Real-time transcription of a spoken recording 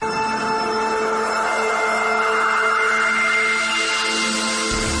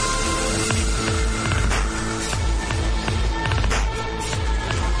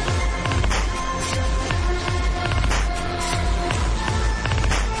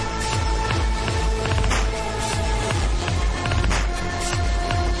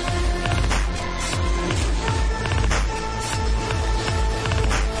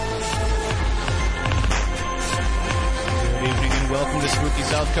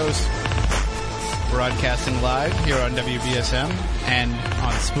Coast, broadcasting live here on WBSM and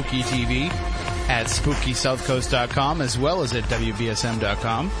on Spooky TV at SpookySouthCoast.com as well as at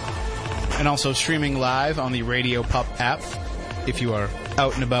WBSM.com. And also streaming live on the Radio Pup app. If you are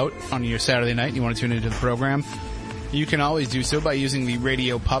out and about on your Saturday night and you want to tune into the program, you can always do so by using the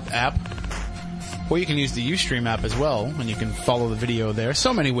Radio Pup app. Or you can use the Ustream app as well, and you can follow the video there.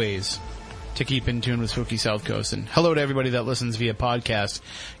 So many ways to keep in tune with Spooky South Coast. And hello to everybody that listens via podcast.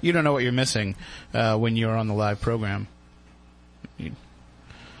 You don't know what you're missing when you're on the live program.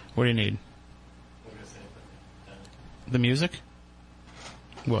 What do you need? The music?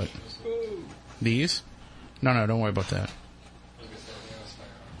 What? These? No, don't worry about that.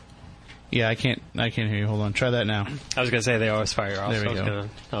 Yeah, I can't hear you. Hold on. Try that now. I was going to say they always fire off. There we go.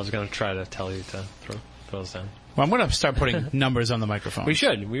 I was going to try to tell you to throw those down. Well, I'm going to start putting numbers on the microphone. We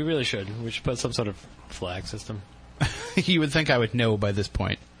should. We really should. We should put some sort of flag system. You would think I would know by this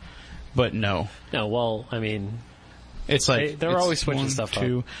point, but no. No, well, I mean, it's like they're always switching 1, stuff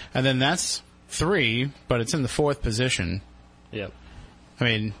 2, up. And then that's 3, but it's in the 4th position. Yep. I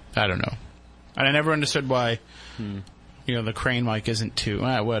mean, I don't know. And I never understood why, the crane mic isn't 2.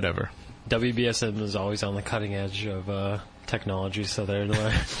 Whatever. WBSM is always on the cutting edge of technology, so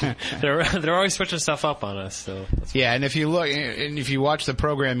they're always switching stuff up on us. So yeah, and if you look and if you watch the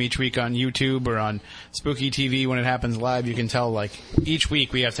program each week on YouTube or on Spooky TV when it happens live, you can tell like each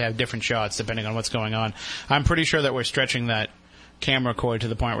week we have to have different shots depending on what's going on. I'm pretty sure that we're stretching that camera cord to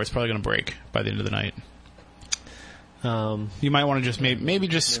the point where it's probably going to break by the end of the night. You might want to just maybe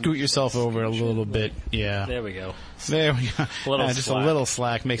just scoot yourself over a little bit. Yeah. There we go. There we go. Just a little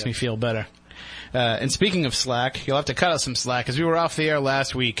slack makes me feel better. And speaking of slack, you'll have to cut us some slack because we were off the air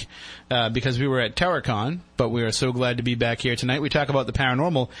last week because we were at TerraCon, but we are so glad to be back here tonight. We talk about the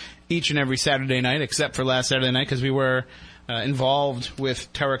paranormal each and every Saturday night, except for last Saturday night because we were involved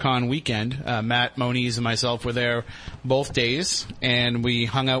with TerraCon weekend. Matt Moniz and myself were there both days, and we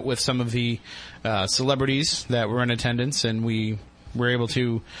hung out with some of the celebrities that were in attendance, and we were able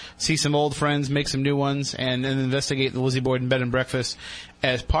to see some old friends, make some new ones, and then investigate the Lizzie Borden Bed and Breakfast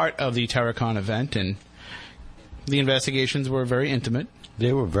as part of the TerraCon event. And the investigations were very intimate.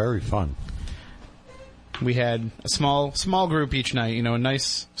 They were very fun. We had a small group each night, a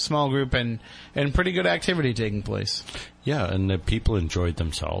nice small group and pretty good activity taking place. Yeah, and the people enjoyed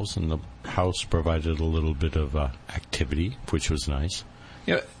themselves, and the house provided a little bit of activity, which was nice.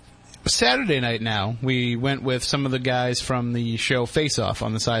 Saturday night now, we went with some of the guys from the show Face Off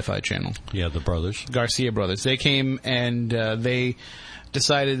on the Sci-Fi Channel. Yeah, the brothers. Garcia brothers. They came and they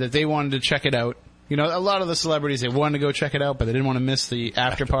decided that they wanted to check it out. A lot of the celebrities, they wanted to go check it out, but they didn't want to miss the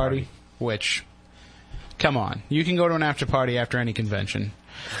after party, which, come on. You can go to an after party after any convention.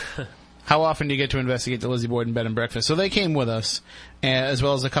 How often do you get to investigate the Lizzie Borden Bed and Breakfast? So they came with us, as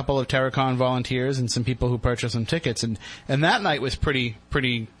well as a couple of TerraCon volunteers and some people who purchased some tickets. And that night was pretty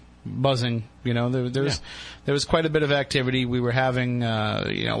buzzing. There was quite a bit of activity. We were having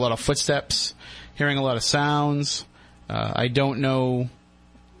a lot of footsteps, hearing a lot of sounds. I don't know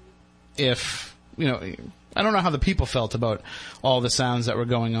if I don't know how the people felt about all the sounds that were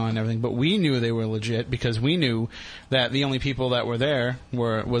going on and everything, but we knew they were legit because we knew that the only people that were there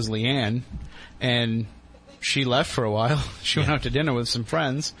was Leanne, and she left for a while. She went out to dinner with some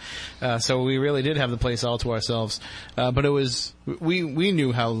friends, so we really did have the place all to ourselves. But it was we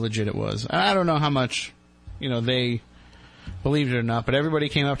knew how legit it was. I don't know how much they believed it or not, but everybody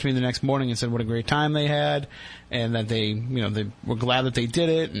came up to me the next morning and said what a great time they had, and that they were glad that they did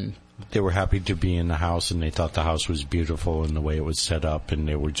it, and they were happy to be in the house, and they thought the house was beautiful and the way it was set up, and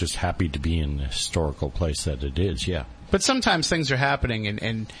they were just happy to be in the historical place that it is, yeah. But sometimes things are happening,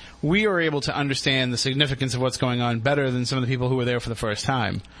 and we are able to understand the significance of what's going on better than some of the people who were there for the first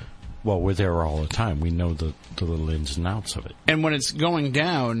time. Well, we're there all the time. We know the little ins and outs of it. And when it's going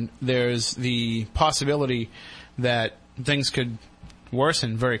down, there's the possibility that things could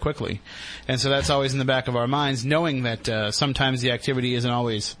worsen very quickly. And so that's always in the back of our minds, knowing that sometimes the activity isn't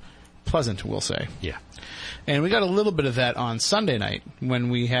always pleasant, we'll say. Yeah. And we got a little bit of that on Sunday night when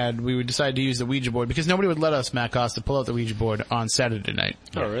we would decide to use the Ouija board because nobody would let us, Matt Costa, pull out the Ouija board on Saturday night.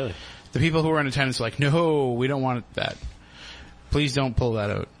 Oh, really? The people who were in attendance were like, no, we don't want that. Please don't pull that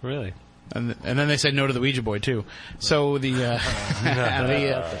out. Really? And then they said no to the Ouija board too. So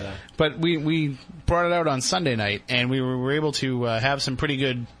but we brought it out on Sunday night, and we were able to have some pretty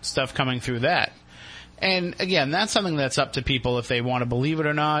good stuff coming through that. And again, that's something that's up to people if they want to believe it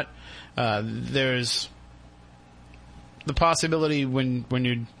or not. There's the possibility when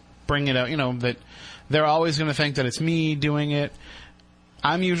you bring it out, that they're always going to think that it's me doing it.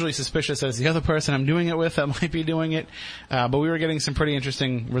 I'm usually suspicious as the other person I'm doing it with that might be doing it, but we were getting some pretty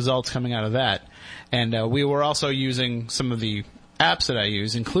interesting results coming out of that. And we were also using some of the apps that I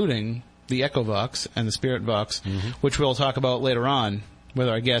use, including the EchoVox and the SpiritVox, which we'll talk about later on with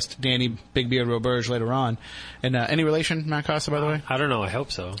our guest, Danny Big Beard Roberge, later on. And any relation, Matt Costa, by the way? I don't know. I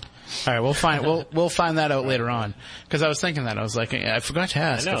hope so. All right, we'll find that out later on. Because I was thinking that. I was like, I forgot to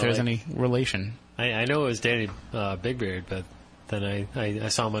ask if there's any relation. I know it was Danny Big Beard, but then I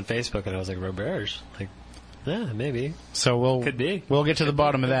saw him on Facebook and I was like, Roberge. Like, yeah, maybe. So Could be. We'll get to the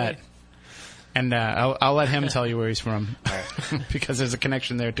bottom of that. And I'll let him tell you where he's from. Because there's a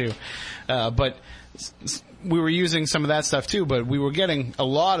connection there too. But we were using some of that stuff too, but we were getting a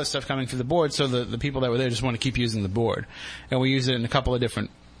lot of stuff coming through the board, so the people that were there just want to keep using the board. And we used it in a couple of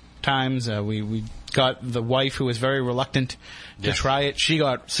different times. We got the wife, who was very reluctant to try it. She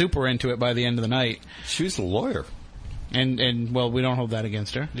got super into it by the end of the night. She was a lawyer. And well, we don't hold that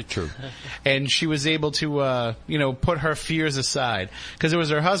against her. True. And she was able to, put her fears aside. Because it was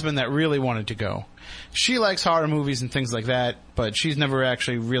her husband that really wanted to go. She likes horror movies and things like that, but she's never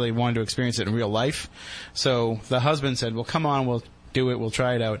actually really wanted to experience it in real life. So the husband said, well, come on, we'll do it, we'll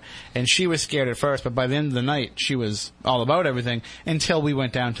try it out. And she was scared at first, but by the end of the night, she was all about everything until we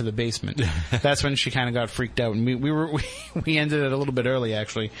went down to the basement. That's when she kind of got freaked out. And we ended it a little bit early,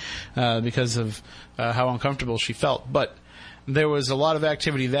 actually, because of how uncomfortable she felt. But there was a lot of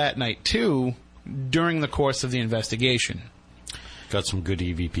activity that night, too, during the course of the investigation. Got some good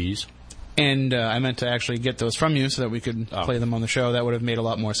EVPs. And I meant to actually get those from you so that we could play them on the show. That would have made a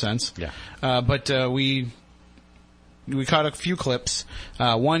lot more sense. Yeah. But we caught a few clips.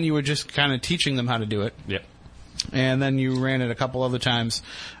 One, you were just kind of teaching them how to do it. Yep. And then you ran it a couple other times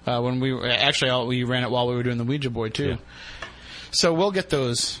when we ran it while we were doing the Ouija board too. Yeah. So we'll get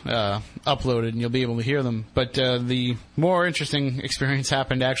those uploaded and you'll be able to hear them. But the more interesting experience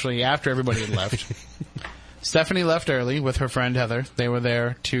happened actually after everybody had left. Stephanie left early with her friend Heather. They were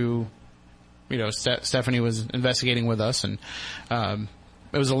there to, Stephanie was investigating with us, and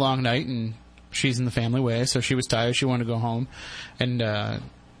it was a long night, and she's in the family way, so she was tired. She wanted to go home. And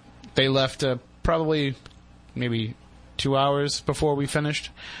they left probably maybe 2 hours before we finished.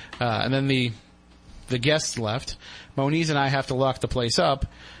 And then the guests left. Moniz and I have to lock the place up.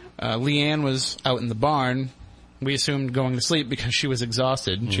 Leanne was out in the barn. We assumed going to sleep because she was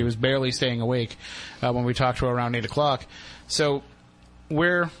exhausted. And she was barely staying awake when we talked to her around 8 o'clock. So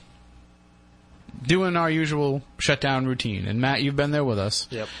we're doing our usual shutdown routine. And Matt, you've been there with us.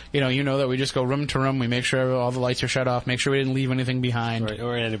 Yep. You know that we just go room to room. We make sure all the lights are shut off. Make sure we didn't leave anything behind. Right,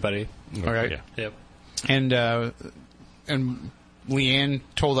 or anybody. All right. Yeah. Yep. And Leanne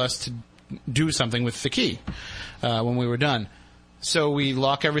told us to do something with the key when we were done. So we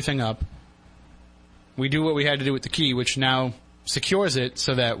lock everything up. We do what we had to do with the key, which now secures it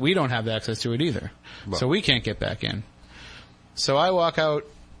so that we don't have access to it either. Wow. So we can't get back in. So I walk out.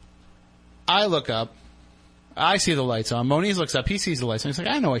 I look up. I see the lights on. Moniz looks up. He sees the lights on. He's like,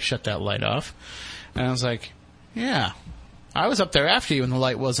 I know I shut that light off. And I was like, yeah. I was up there after you and the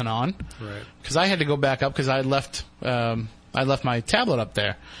light wasn't on. Right. Because I had to go back up because I left my tablet up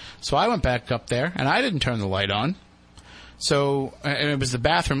there. So I went back up there and I didn't turn the light on. So, and it was the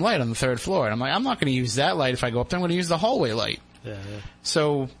bathroom light on the third floor. And I'm like, I'm not going to use that light if I go up there. I'm going to use the hallway light. Yeah.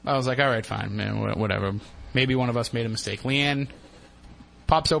 So I was like, all right, fine, man, whatever. Maybe one of us made a mistake. Leanne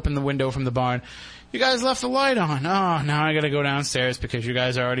pops open the window from the barn. You guys left the light on. Oh, now I got to go downstairs because you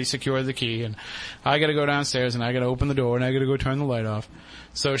guys already secured the key. And I got to go downstairs and I got to open the door and I got to go turn the light off.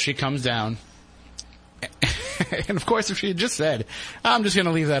 So she comes down. And of course, if she had just said, I'm just going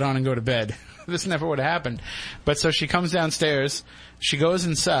to leave that on and go to bed, this never would have happened. But so she comes downstairs, she goes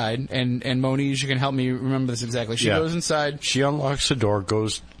inside, and Moniz, you can help me remember this exactly. She goes inside. She unlocks the door,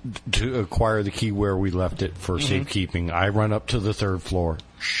 goes to acquire the key where we left it for safekeeping. I run up to the third floor,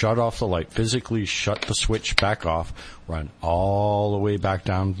 shut off the light, physically shut the switch back off, run all the way back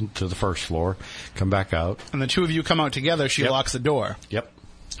down to the first floor, come back out. And the two of you come out together, she locks the door. Yep.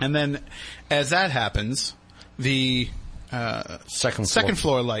 And then, as that happens, the second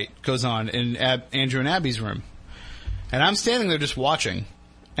floor light goes on in Andrew and Abby's room. And I'm standing there just watching,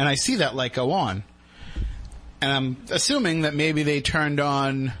 and I see that light go on. And I'm assuming that maybe they turned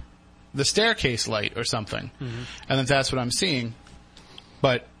on the staircase light or something. Mm-hmm. And that's what I'm seeing.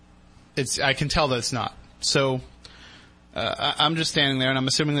 But I can tell that it's not. So I'm just standing there, and I'm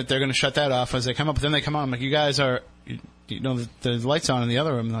assuming that they're going to shut that off as they come up. But then they come on. I'm like, you guys are... the light's on in the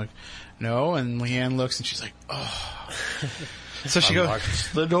other room. And they're like, no. And Leanne looks and she's like, oh. So she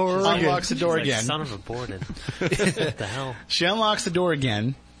unlocks the door again. Son of a boarded. What the hell? She unlocks the door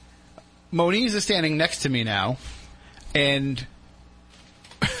again. Moniz is standing next to me now. And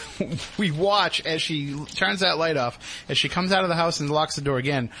we watch as she turns that light off. As she comes out of the house and locks the door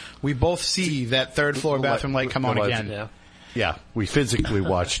again, we both see that third floor bathroom light come on again. Yeah. Yeah, we physically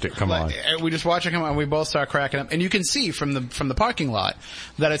watched it come on. We just watch it come on, and we both start cracking up. And you can see from the parking lot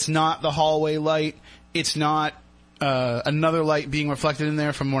that it's not the hallway light. It's not another light being reflected in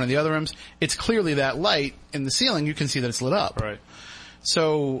there from one of the other rooms. It's clearly that light in the ceiling. You can see that it's lit up. Right.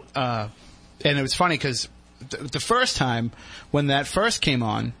 So, and it was funny because the first time when that first came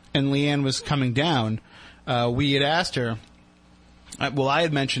on and Leanne was coming down, we had asked her, I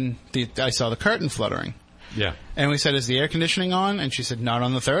had mentioned I saw the curtain fluttering. Yeah. And we said, is the air conditioning on? And she said, not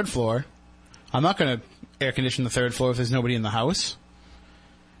on the third floor. I'm not going to air condition the third floor if there's nobody in the house.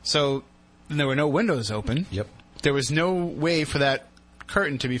 So there were no windows open. Yep. There was no way for that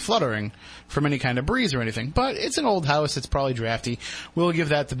curtain to be fluttering from any kind of breeze or anything. But it's an old house. It's probably drafty. We'll give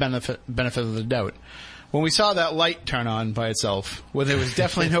that the benefit of the doubt. When we saw that light turn on by itself, where there was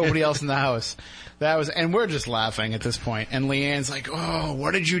definitely nobody else in the house, and we're just laughing at this point. And Leanne's like, oh,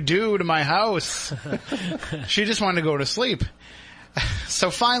 what did you do to my house? She just wanted to go to sleep.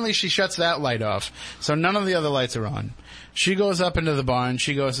 So finally she shuts that light off. So none of the other lights are on. She goes up into the barn.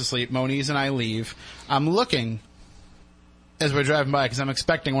 She goes to sleep. Moniz and I leave. I'm looking as we're driving by because I'm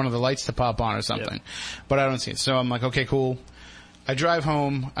expecting one of the lights to pop on or something. Yep. But I don't see it. So I'm like, okay, cool. I drive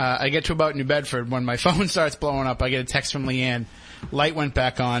home. I get to about New Bedford. When my phone starts blowing up, I get a text from Leanne. Light went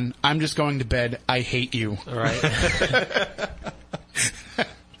back on. I'm just going to bed. I hate you. All right.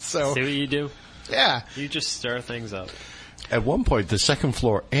 So see what you do? Yeah. You just stir things up. At one point, the second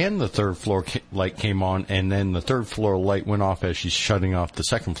floor and the third floor light came on, and then the third floor light went off as she's shutting off the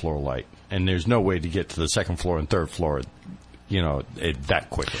second floor light. And there's no way to get to the second floor and third floor, that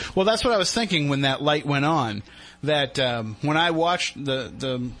quickly. Well, that's what I was thinking when that light went on. That when I watched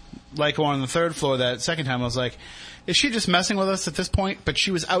the light go on the third floor that second time, I was like, is she just messing with us at this point? But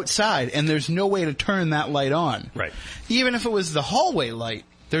she was outside, and there's no way to turn that light on. Right. Even if it was the hallway light,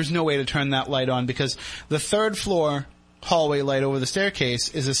 there's no way to turn that light on because the third floor hallway light over the staircase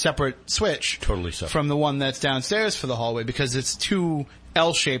is a separate switch. Totally separate. From the one that's downstairs for the hallway because it's two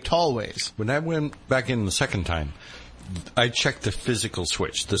L-shaped hallways. When I went back in the second time, I checked the physical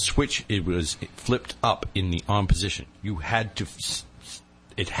switch. The switch, it was flipped up in the on position. It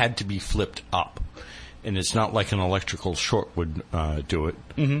had to be flipped up. And it's not like an electrical short would do it.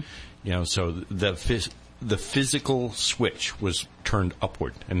 Mm-hmm. So the physical switch was turned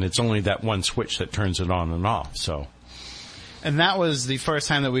upward. And it's only that one switch that turns it on and off, so. And that was the first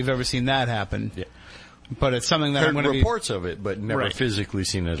time that we've ever seen that happen. Yeah. But it's something that I'm going to be... reports of it, but never physically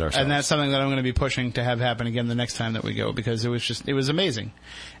seen it ourselves. And that's something that I'm going to be pushing to have happen again the next time that we go because it was amazing.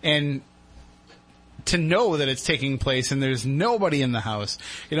 And to know that it's taking place and there's nobody in the house.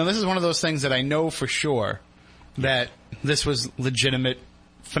 This is one of those things that I know for sure that this was legitimate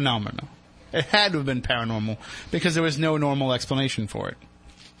phenomena. It had to have been paranormal because there was no normal explanation for it.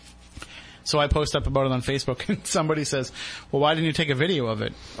 So I post up about it on Facebook, and somebody says, well, why didn't you take a video of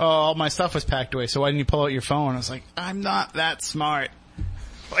it? Oh, all my stuff was packed away, so why didn't you pull out your phone? I was like, I'm not that smart.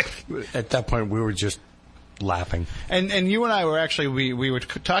 At that point, we were just laughing. And you and I were actually, we were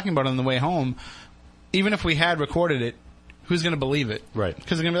talking about it on the way home. Even if we had recorded it, who's going to believe it? Right.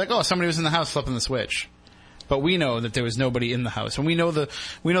 Because they're going to be like, oh, somebody was in the house flipping the switch. But we know that there was nobody in the house. And we know the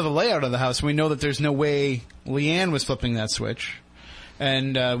layout of the house, and we know that there's no way Leanne was flipping that switch.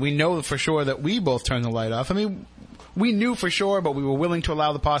 And we know for sure that we both turned the light off. I mean, we knew for sure, but we were willing to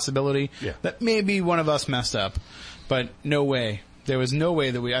allow the possibility that maybe one of us messed up. But no way. There was no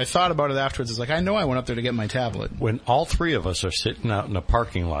way that I thought about it afterwards. It's like, I know I went up there to get my tablet. When all three of us are sitting out in a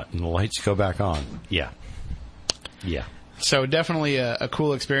parking lot and the lights go back on. Yeah. So definitely a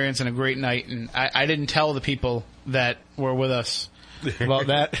cool experience and a great night. And I didn't tell the people that were with us about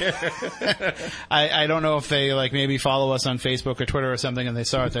that. I don't know if they maybe follow us on Facebook or Twitter or something and they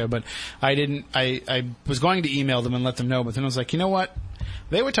saw it there, but I didn't. I was going to email them and let them know, but then I was like, you know what?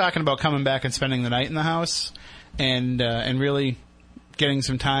 They were talking about coming back and spending the night in the house and really getting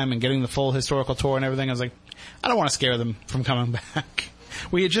some time and getting the full historical tour and everything. I was like, I don't want to scare them from coming back.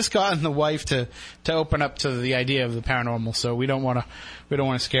 We had just gotten the wife to open up to the idea of the paranormal, so we don't want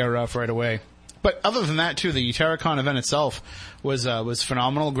to scare her off right away. But other than that, too, the TerraCon event itself was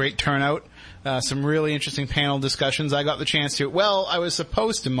phenomenal. Great turnout. Some really interesting panel discussions. I got the chance to. Well, I was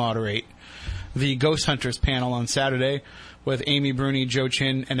supposed to moderate the Ghost Hunters panel on Saturday with Amy Bruni, Joe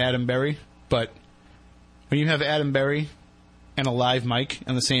Chin, and Adam Berry. But when you have Adam Berry and a live mic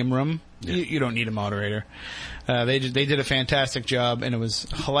in the same room, you don't need a moderator. They did a fantastic job, and it was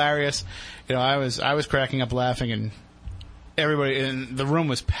hilarious. I was cracking up laughing, and everybody in the room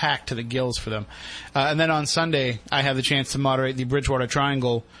was packed to the gills for them. And then on Sunday, I had the chance to moderate the Bridgewater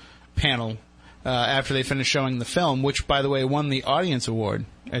Triangle panel after they finished showing the film, which, by the way, won the audience award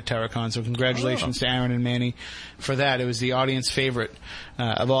at Terracon. So congratulations to Aaron and Manny for that. It was the audience favorite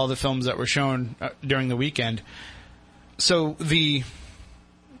of all the films that were shown during the weekend. So the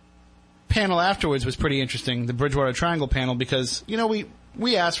panel afterwards was pretty interesting, the Bridgewater Triangle panel, because,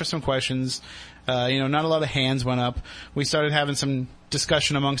 we asked for some questions. Not a lot of hands went up. We started having some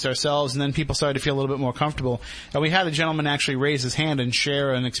discussion amongst ourselves, and then people started to feel a little bit more comfortable. And we had a gentleman actually raise his hand and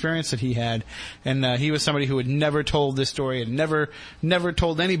share an experience that he had. And he was somebody who had never told this story, had never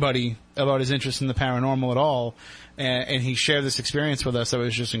told anybody about his interest in the paranormal at all. And he shared this experience with us that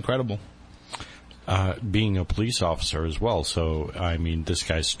was just incredible. Being a police officer as well, so, this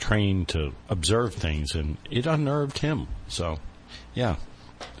guy's trained to observe things, and it unnerved him. So, yeah.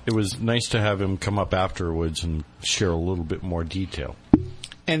 It was nice to have him come up afterwards and share a little bit more detail.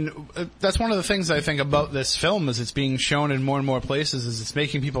 And that's one of the things I think about this film is it's being shown in more and more places, is it's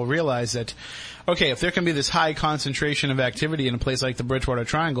making people realize that, okay, if there can be this high concentration of activity in a place like the Bridgewater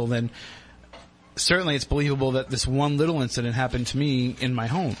Triangle, then certainly it's believable that this one little incident happened to me in my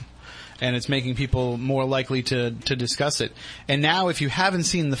home. And it's making people more likely to discuss it. And now, if you haven't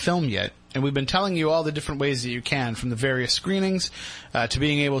seen the film yet, and we've been telling you all the different ways that you can, from the various screenings to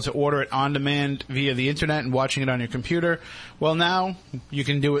being able to order it on demand via the internet and watching it on your computer, well, now you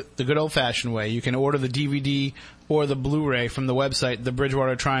can do it the good old-fashioned way. You can order the DVD or the Blu-ray from the website,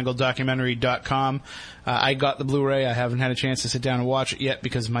 thebridgewatertriangledocumentary.com. I got the Blu-ray. I haven't had a chance to sit down and watch it yet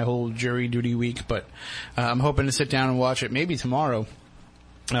because of my whole jury duty week, but I'm hoping to sit down and watch it maybe tomorrow.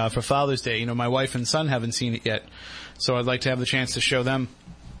 For Father's Day. My wife and son haven't seen it yet, so I'd like to have the chance to show them.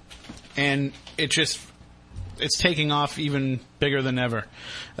 And it's taking off even bigger than ever.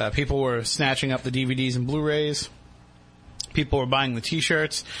 People were snatching up the DVDs and Blu-rays. People were buying the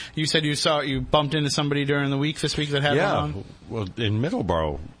T-shirts. You said you bumped into somebody during the week this week that had one on? Yeah, well, in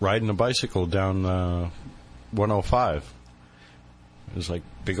Middleborough, riding a bicycle down 105. It was like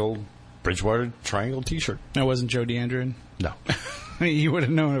big old Bridgewater Triangle T-shirt. That wasn't Joe DeAndrian? No. You would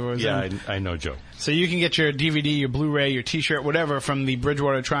have known if it was Yeah, him. I know Joe. So you can get your DVD, your Blu-ray, your T-shirt, whatever, from the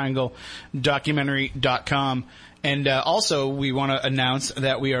Bridgewater Triangle documentary.com. And also, we want to announce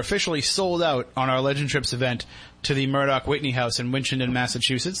that we are officially sold out on our Legend Trips event to the Murdoch Whitney House in Winchendon,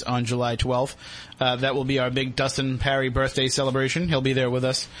 Massachusetts on July 12th. That will be our big Dustin Parry birthday celebration. He'll be there with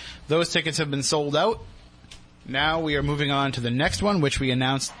us. Those tickets have been sold out. Now we are moving on to the next one, which we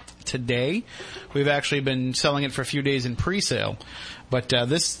announced today. We've actually been selling it for a few days in pre-sale, but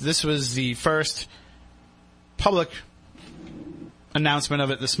this was the first public announcement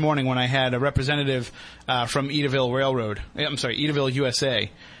of it this morning when I had a representative from Edaville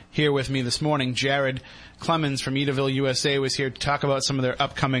USA here with me this morning. Jared Clemens from Edaville USA was here to talk about some of their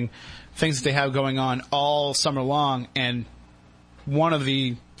upcoming things that they have going on all summer long, and one of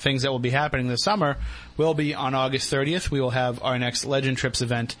the things that will be happening this summer will be on August 30th. We will have our next Legend Trips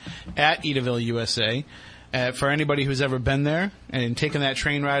event at Edaville, USA. For anybody who's ever been there and taken that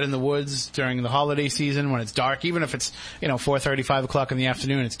train ride in the woods during the holiday season when it's dark, even if it's 4:30, 5 o'clock in the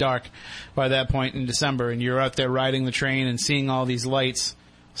afternoon, it's dark by that point in December, and you're out there riding the train and seeing all these lights,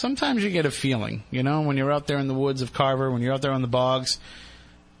 sometimes you get a feeling, when you're out there in the woods of Carver, when you're out there on the bogs,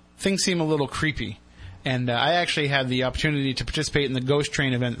 things seem a little creepy. And I actually had the opportunity to participate in the Ghost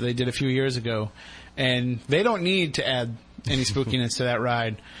Train event that they did a few years ago. And they don't need to add any spookiness to that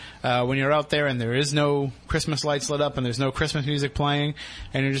ride. When you're out there and there is no Christmas lights lit up and there's no Christmas music playing,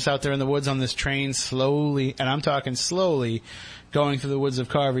 and you're just out there in the woods on this train slowly, and I'm talking slowly, going through the woods of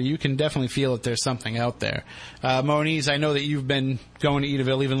Carver, you can definitely feel that there's something out there. Moniz, I know that you've been going to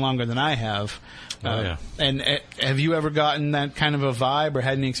Edaville even longer than I have. Yeah. And have you ever gotten that kind of a vibe or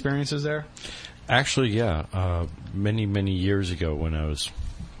had any experiences there? Actually, yeah. Many, many years ago when I was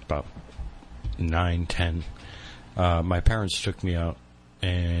about 9, 10, my parents took me out,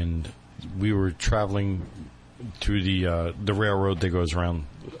 and we were traveling through the railroad that goes around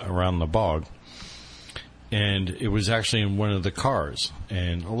the bog. And it was actually in one of the cars.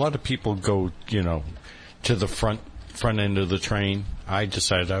 And a lot of people go, to the front end of the train. I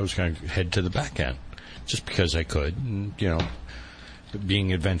decided I was going to head to the back end just because I could, and,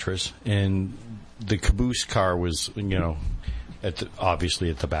 being adventurous. And the caboose car was, obviously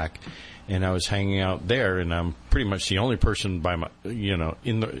at the back. And I was hanging out there, and I'm pretty much the only person by my,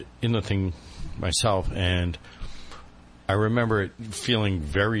 in the thing myself. And I remember it feeling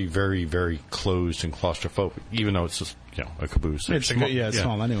very, very, very closed and claustrophobic, even though it's just, a caboose. It's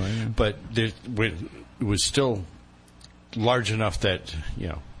small anyway. Yeah. But it was still large enough that,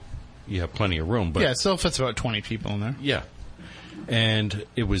 you have plenty of room. But yeah, it still fits about 20 people in there. Yeah. And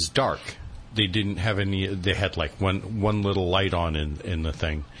it was dark. They didn't have any, they had like one little light on in the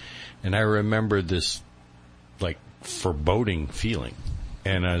thing. And I remember this, like, foreboding feeling.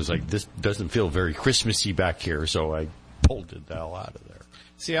 And I was like, this doesn't feel very Christmassy back here, so I pulled it the hell out of there.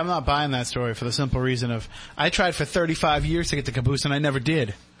 See, I'm not buying that story for the simple reason of I tried for 35 years to get the caboose and I never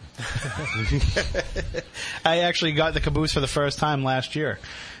did. I actually got the caboose for the first time last year,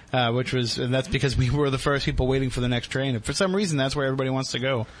 and that's because we were the first people waiting for the next train. And for some reason, that's where everybody wants to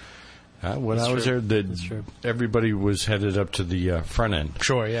go. When I was there, everybody was headed up to the front end.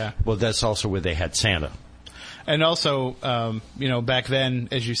 Sure, yeah. Well, that's also where they had Santa. And also, back then,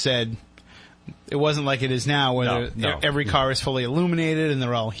 as you said, it wasn't like it is now where every car is fully illuminated and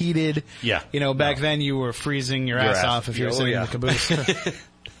they're all heated. Yeah. Back then you were freezing your ass off if you were sitting in the caboose.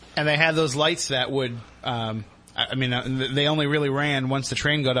 And they had those lights that would, they only really ran once the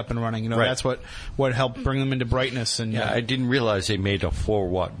train got up and running. Right. That's what helped bring them into brightness. And I didn't realize they made a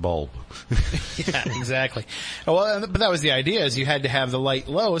 4-watt bulb. Yeah, exactly. Well, but that was the idea, is you had to have the light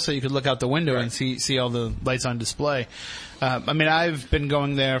low so you could look out the window and see all the lights on display. I've been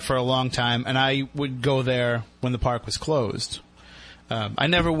going there for a long time, and I would go there when the park was closed. I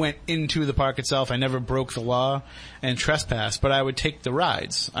never went into the park itself. I never broke the law and trespassed, but I would take the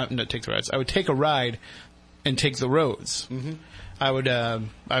rides. I would take a ride and take the roads. Mm-hmm. I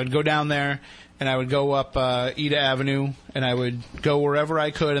would go down there, and I would go up Ida Avenue, and I would go wherever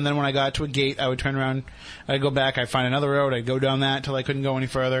I could, and then when I got to a gate, I would turn around, I'd go back, I'd find another road, I'd go down that until I couldn't go any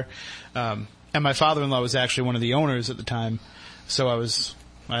further. And my father-in-law was actually one of the owners at the time, so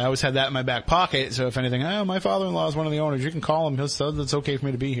I always had that in my back pocket, so if anything, my father-in-law is one of the owners, you can call him, it's okay for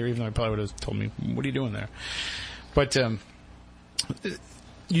me to be here, even though he probably would have told me, what are you doing there? But,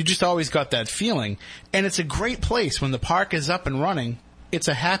 you just always got that feeling, and it's a great place when the park is up and running. It's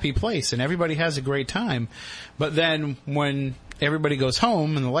a happy place, and everybody has a great time. But then when everybody goes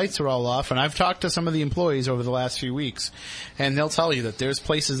home and the lights are all off, and I've talked to some of the employees over the last few weeks, and they'll tell you that there's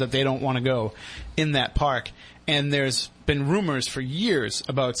places that they don't want to go in that park. And there's been rumors for years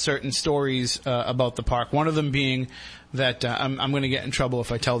about certain stories about the park. One of them being that I'm going to get in trouble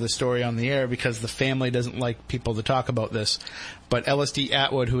if I tell this story on the air because the family doesn't like people to talk about this. But LSD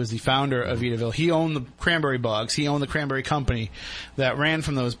Atwood, who is the founder of Edaville, he owned the cranberry bogs. He owned the cranberry company that ran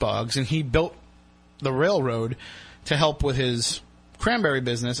from those bogs, and he built the railroad to help with his cranberry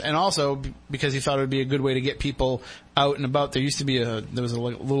business, and also because he thought it would be a good way to get people out and about. There used to be there was a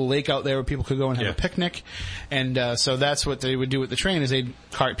little lake out there where people could go and have a picnic, and so that's what they would do with the train, is they'd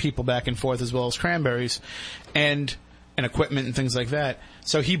cart people back and forth as well as cranberries and equipment and things like that.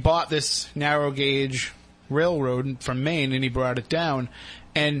 So he bought this narrow gauge railroad from Maine, and he brought it down,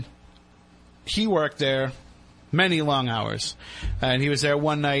 and he worked there many long hours. And he was there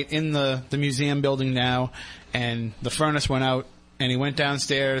one night in the museum building now, and the furnace went out, and he went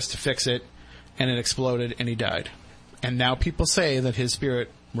downstairs to fix it, and it exploded, and he died. And now people say that his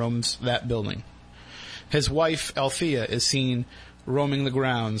spirit roams that building. His wife, Althea, is seen roaming the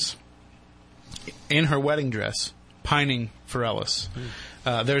grounds in her wedding dress, pining for Ellis.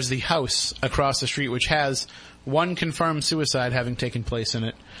 There's the house across the street, which has one confirmed suicide having taken place in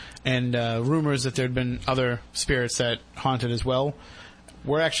it, and rumors that there had been other spirits that haunted as well.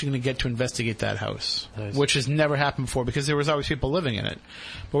 We're actually going to get to investigate that house, which has never happened before because there was always people living in it.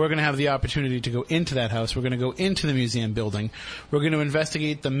 But we're going to have the opportunity to go into that house. We're going to go into the museum building. We're going to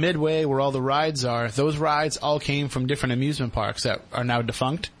investigate the midway where all the rides are. Those rides all came from different amusement parks that are now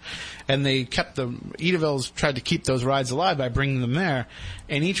defunct. And they kept Edaville's tried to keep those rides alive by bringing them there.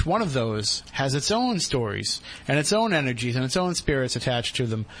 And each one of those has its own stories and its own energies and its own spirits attached to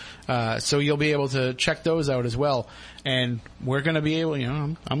them. So you'll be able to check those out as well. And we're going to be able,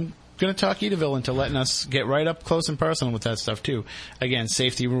 I'm going to talk Edaville into letting us get right up close and personal with that stuff too. Again,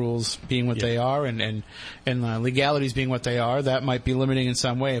 safety rules being what they are, and legalities being what they are, that might be limiting in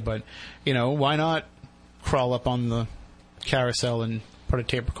some way. But why not crawl up on the carousel and put a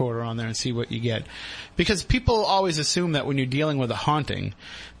tape recorder on there and see what you get? Because people always assume that when you're dealing with a haunting,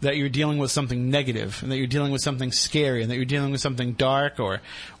 that you're dealing with something negative, and that you're dealing with something scary, and that you're dealing with something dark, or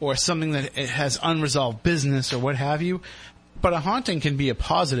something that has unresolved business, or what have you. But a haunting can be a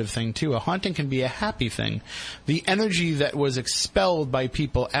positive thing, too. A haunting can be a happy thing. The energy that was expelled by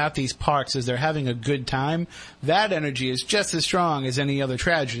people at these parks as they're having a good time, that energy is just as strong as any other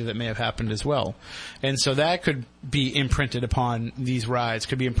tragedy that may have happened as well. And so that could be imprinted upon these rides,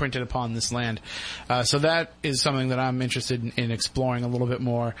 could be imprinted upon this land. So that is something that I'm interested in exploring a little bit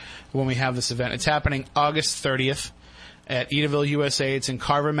more when we have this event. It's happening August 30th at Edaville, USA. It's in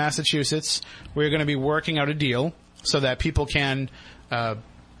Carver, Massachusetts. We're going to be working out a deal so that people can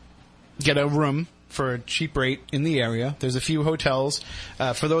get a room for a cheap rate in the area. There's a few hotels.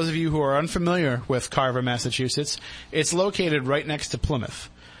 For those of you who are unfamiliar with Carver, Massachusetts, it's located right next to Plymouth.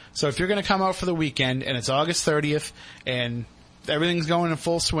 So if you're going to come out for the weekend and it's August 30th and everything's going in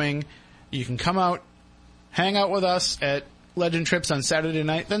full swing, you can come out, hang out with us at Legend Trips on Saturday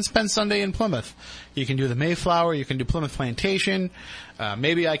night, then spend Sunday in Plymouth. You can do the Mayflower, you can do Plymouth Plantation.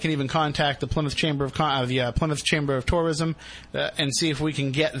 Maybe I can even contact the Plymouth Chamber of Plymouth Chamber of Tourism and see if we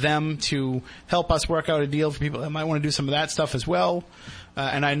can get them to help us work out a deal for people that might want to do some of that stuff as well.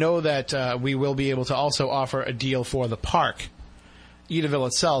 And I know that we will be able to also offer a deal for the park, Edaville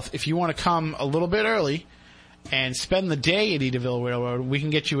itself. If you want to come a little bit early and spend the day at Edaville Railroad, we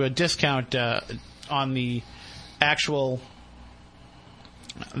can get you a discount on the actual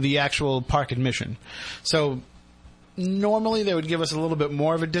park admission. So normally they would give us a little bit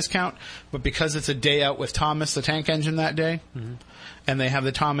more of a discount, but because it's a day out with Thomas the Tank Engine that day, and they have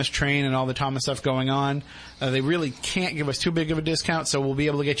the Thomas train and all the Thomas stuff going on, they really can't give us too big of a discount, so we'll be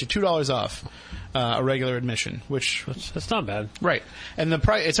able to get you $2 off a regular admission, which that's not bad. Right. And the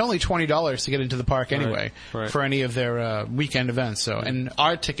price, it's only $20 to get into the park anyway, right. For any of their weekend events. So, and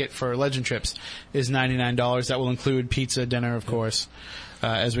our ticket for Legend Trips is $99. That will include pizza, dinner, of course.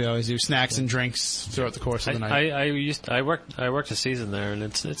 As we always do, snacks and drinks throughout the course of the night. I worked a season there, and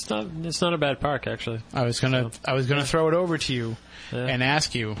it's not a bad park actually. I was gonna throw it over to you and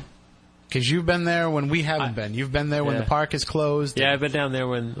ask you, because you've been there when we haven't been. You've been there when the park is closed. Yeah, I've been down there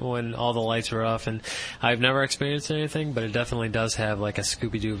when all the lights were off, and I've never experienced anything, but it definitely does have like a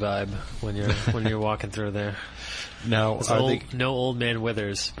Scooby-Doo vibe when you're walking through there. Now, no old man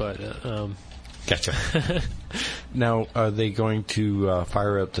withers, but. Gotcha. Now, are they going to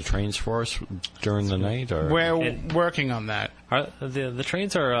fire up the trains for us during the night? Or we're working on that. The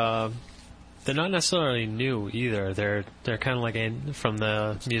trains are they're not necessarily new either. They're kind of like from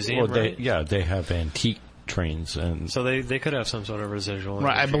the museum, right? They have antique trains, and so they could have some sort of residual.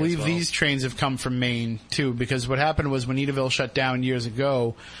 Right, I believe these trains have come from Maine too, because what happened was when Edaville shut down years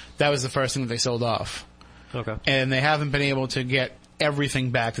ago, that was the first thing that they sold off. Okay, and they haven't been able to get everything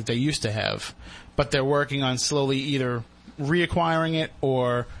back that they used to have, but they're working on slowly either reacquiring it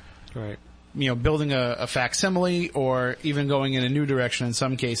or building a facsimile or even going in a new direction in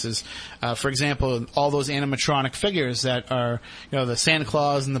some cases. For example, all those animatronic figures that are, the Santa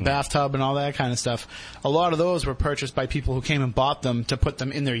Claus and the bathtub and all that kind of stuff, a lot of those were purchased by people who came and bought them to put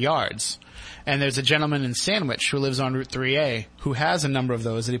them in their yards. And there's a gentleman in Sandwich who lives on Route 3A who has a number of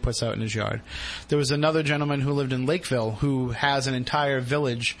those that he puts out in his yard. There was another gentleman who lived in Lakeville who has an entire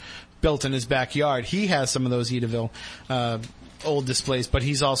village built in his backyard. He has some of those Edaville old displays, but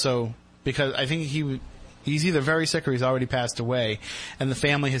he's also, because I think he's either very sick or he's already passed away, and the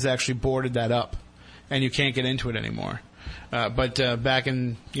family has actually boarded that up, and you can't get into it anymore. But back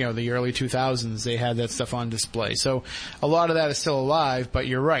in the early 2000s, they had that stuff on display. So a lot of that is still alive, but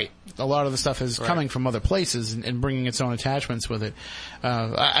you're right. A lot of the stuff is coming from other places and bringing its own attachments with it.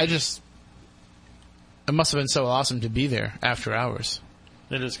 It must have been so awesome to be there after hours.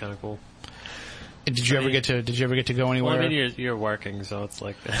 It is kind of cool. Did you ever get to go anywhere? Well, I mean, you're working, so it's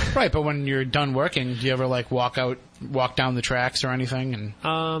like that. Right, but when you're done working, do you ever walk down the tracks or anything?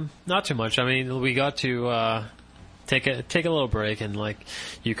 And not too much. I mean, we got to take a little break, and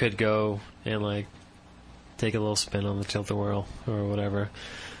you could go and take a little spin on the tilt-a-whirl or whatever,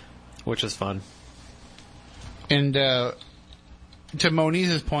 which is fun. And to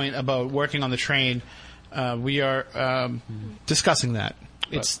Moniz's point about working on the train, we are discussing that.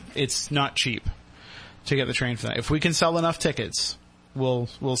 It's not cheap to get the train for that. If we can sell enough tickets, we'll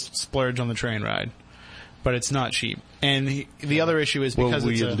splurge on the train ride. But it's not cheap. And the other issue is because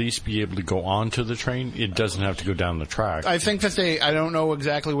will we at least be able to go onto the train? It doesn't have to go down the track. I think that I don't know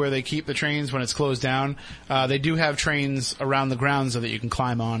exactly where they keep the trains when it's closed down. They do have trains around the grounds so that you can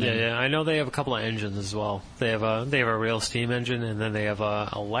climb on. Yeah. I know they have a couple of engines as well. They have a real steam engine, and then they have a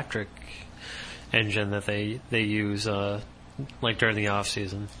electric engine that they use during the off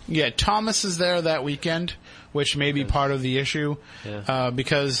season. Yeah, Thomas is there that weekend, which may be part of the issue. Yeah.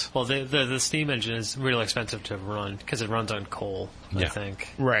 Because the steam engine is really expensive to run because it runs on coal. I think.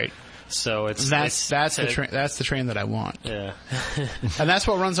 Right. So that's the train that I want. Yeah. And that's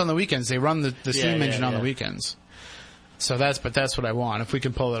what runs on the weekends. They run the steam engine on the weekends. So that's what I want if we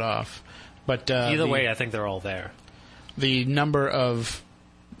can pull it off. But either way, I think they're all there. The number of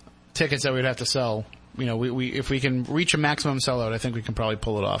tickets that we'd have to sell, if we can reach a maximum sellout, I think we can probably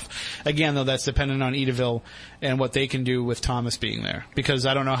pull it off. Again, though, that's dependent on Edaville and what they can do with Thomas being there. Because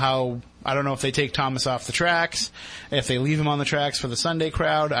I don't know if they take Thomas off the tracks, if they leave him on the tracks for the Sunday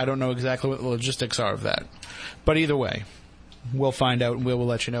crowd. I don't know exactly what the logistics are of that. But either way, we'll find out and we'll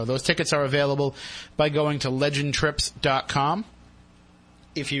let you know. Those tickets are available by going to legendtrips.com.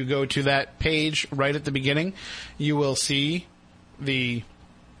 If you go to that page right at the beginning, you will see the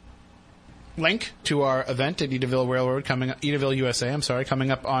link to our event at Edaville USA,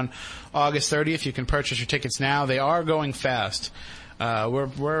 coming up on August 30th. You can purchase your tickets now. They are going fast.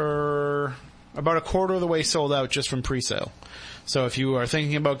 We're about a quarter of the way sold out just from pre-sale. So if you are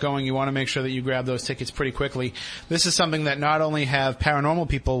thinking about going, you want to make sure that you grab those tickets pretty quickly. This is something that not only have paranormal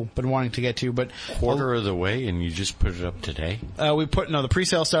people been wanting to get to, but Quarter of the way, and you just put it up today? the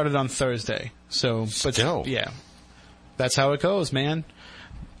pre-sale started on Thursday. So, but Still. yeah, that's how it goes, man.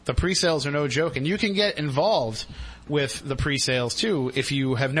 The pre-sales are no joke, and you can get involved with the pre-sales too. If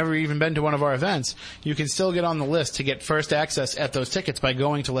you have never even been to one of our events, you can still get on the list to get first access at those tickets by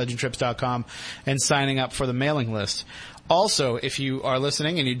going to legendtrips.com and signing up for the mailing list. Also, if you are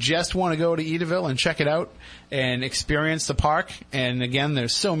listening and you just want to go to Edaville and check it out and experience the park, and again,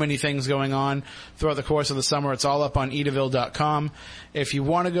 there's so many things going on throughout the course of the summer. It's all up on Edaville.com. If you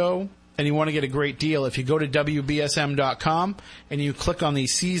want to go and you want to get a great deal, if you go to WBSM.com and you click on the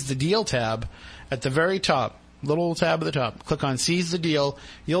Seize the Deal tab at the very top, little tab at the top, click on Seize the Deal,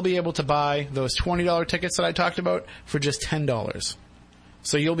 you'll be able to buy those $20 tickets that I talked about for just $10.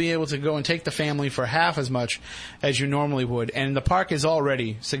 So you'll be able to go and take the family for half as much as you normally would. And the park is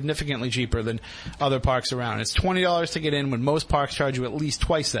already significantly cheaper than other parks around. It's $20 to get in when most parks charge you at least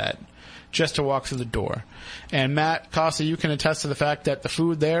twice that just to walk through the door. And Matt Costa, you can attest to the fact that the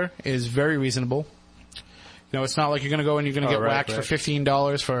food there is very reasonable. You know, it's not like you're going to go and you're going to get whacked for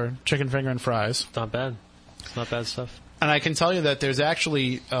 $15 for chicken finger and fries. It's not bad. It's not bad stuff. And I can tell you that there's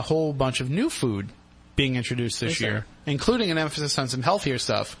actually a whole bunch of new food being introduced this year, including an emphasis on some healthier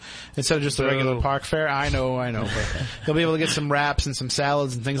stuff instead of just the regular park fare. I know. But you'll be able to get some wraps and some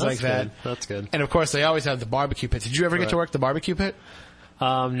salads and things like that. That's good. And of course, they always have the barbecue pit. Did you ever get to work the barbecue pit?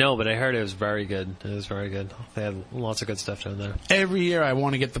 No, but I heard it was very good. It was very good. They had lots of good stuff down there. Every year I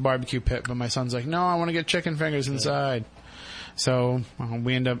want to get the barbecue pit, but my son's like, no, I want to get chicken fingers inside. So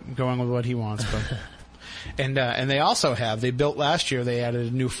we end up going with what he wants. But and they also they built last year, they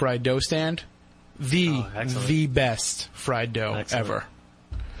added a new fried dough stand. The best fried dough ever.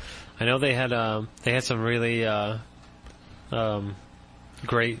 I know they had some really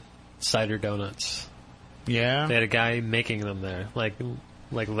great cider donuts. Yeah, they had a guy making them there, like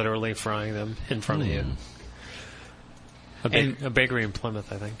literally frying them in front of you. A bakery in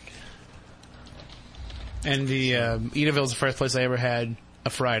Plymouth, I think. And the Edaville's the first place I ever had a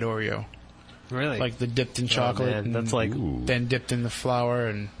fried Oreo. Really? Like the dipped in chocolate, and that's like then dipped in the flour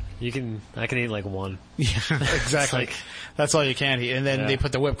and. I can eat like one. Yeah, exactly. That's all you can eat. And then they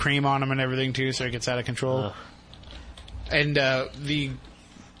put the whipped cream on them and everything too, so it gets out of control. And the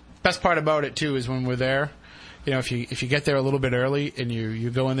best part about it too is when we're there, you know, if you get there a little bit early and you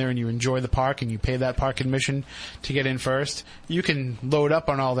go in there and you enjoy the park and you pay that park admission to get in first, you can load up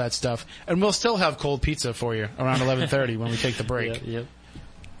on all that stuff, and we'll still have cold pizza for you around 11:30 when we take the break. Yep.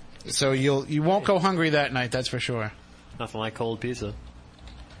 So you won't go hungry that night, that's for sure. Nothing like cold pizza.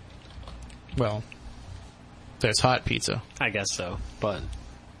 Well, there's hot pizza. I guess so, but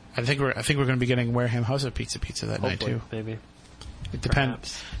I think we're going to be getting Wareham House of Pizza that night too. Maybe. It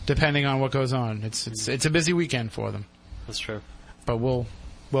depends, depending on what goes on. It's a busy weekend for them. That's true. But we'll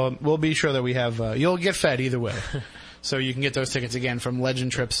be sure that we have. You'll get fed either way, so you can get those tickets again from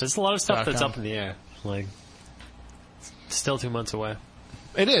Legend Trips. There's a lot of stuff that's up in the air. Like, still 2 months away.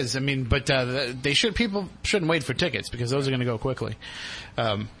 It is. I mean, but people shouldn't wait for tickets because those are going to go quickly.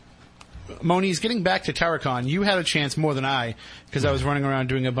 Moniz, getting back to TerraCon, you had a chance more than I, because I was running around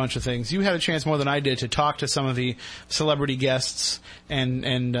doing a bunch of things. You had a chance more than I did to talk to some of the celebrity guests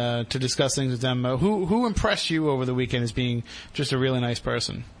and to discuss things with them. Who impressed you over the weekend as being just a really nice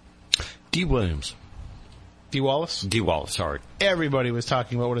person? Dee Williams. Dee Wallace? Dee Wallace, sorry. Everybody was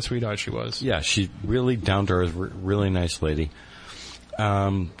talking about what a sweetheart she was. Yeah, she's really down to earth, really nice lady.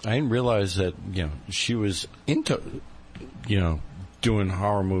 I didn't realize that, she was into, doing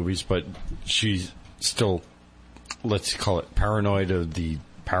horror movies, but she's still, let's call it paranoid of the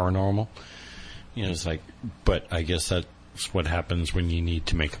paranormal. It's like, but I guess that's what happens when you need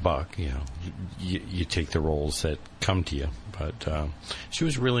to make a buck. You take the roles that come to you. But she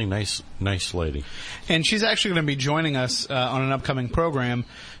was a really nice lady. And she's actually going to be joining us on an upcoming program.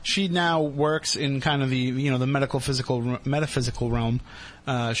 She now works in kind of the the metaphysical realm.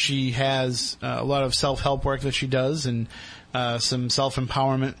 She has a lot of self-help work that she does, and some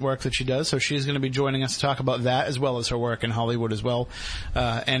self-empowerment work that she does. So she's going to be joining us to talk about that, as well as her work in Hollywood as well.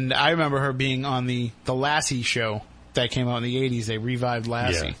 And I remember her being on the Lassie show that came out in the 80s. They revived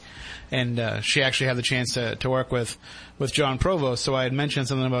Lassie. Yeah. And she actually had the chance to work with John Provost. So I had mentioned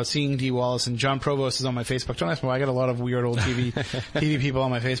something about seeing Dee Wallace, and John Provost is on my Facebook. Don't ask me why. I got a lot of weird old TV people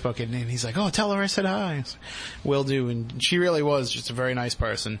on my Facebook, and he's like, "Oh, tell her I said hi." Will do. And she really was just a very nice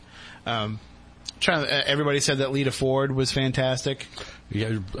person. Everybody said that Lita Ford was fantastic.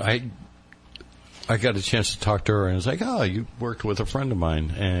 Yeah, I got a chance to talk to her, and I was like, "Oh, you worked with a friend of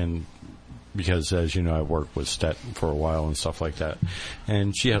mine," and because, as you know, I worked with Stet for a while and stuff like that,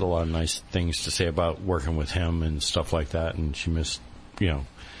 and she had a lot of nice things to say about working with him and stuff like that, and she missed,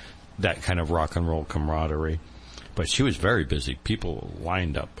 that kind of rock and roll camaraderie. But she was very busy. People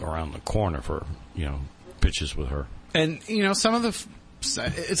lined up around the corner for, pitches with her. And, some of it's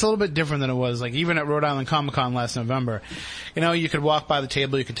a little bit different than it was. Like, even at Rhode Island Comic Con last November, you could walk by the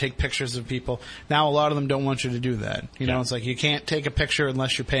table, you could take pictures of people. Now a lot of them don't want you to do that. It's like you can't take a picture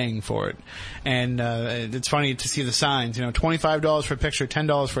unless you're paying for it. And it's funny to see the signs, $25 for a picture,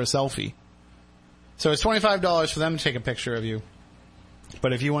 $10 for a selfie. So it's $25 for them to take a picture of you.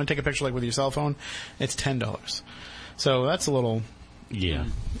 But if you want to take a picture like with your cell phone, it's $10. So that's a little... Yeah.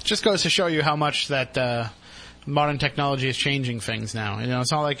 It just goes to show you how much that modern technology is changing things now.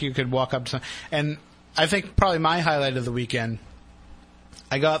 It's not like you could walk up to... And I think probably my highlight of the weekend,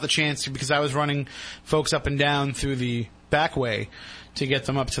 I got the chance to, because I was running folks up and down through the back way to get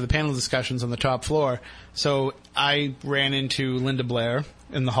them up to the panel discussions on the top floor. So I ran into Linda Blair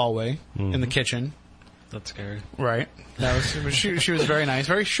in the hallway, in the kitchen. That's scary. Right. She was very nice,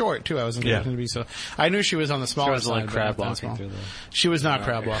 very short too. I wasn't expecting to be so. I knew she was on the smaller side. She wasn't like crab walking through the... She was not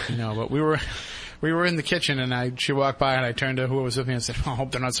crab walking, no. But we were in the kitchen, and she walked by, and I turned to who was with me and said, "I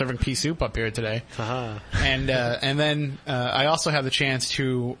hope they're not serving pea soup up here today." Uh-huh. And then I also had the chance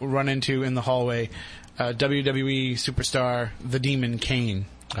to run into in the hallway WWE superstar The Demon Kane.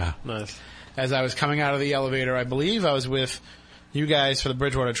 Ah, nice. As I was coming out of the elevator, I believe I was with you guys for the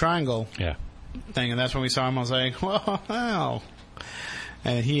Bridgewater Triangle. Yeah. Thing, and that's when we saw him. I was like, wow.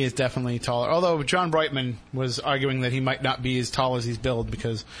 And he is definitely taller. Although John Brightman was arguing that he might not be as tall as he's billed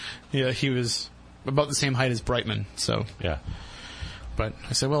because he was about the same height as Brightman. So yeah. But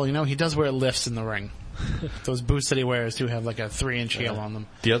I said, well, he does wear lifts in the ring. Those boots that he wears do have like a 3-inch heel on them.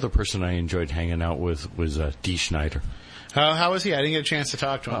 The other person I enjoyed hanging out with was Dee Schneider. How was he? I didn't get a chance to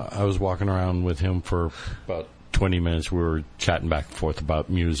talk to him. I was walking around with him for about 20 minutes. We were chatting back and forth about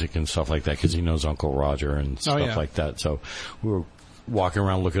music and stuff like that because he knows Uncle Roger and stuff like that. So we were walking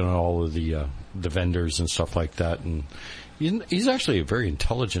around looking at all of the vendors and stuff like that. And he's actually a very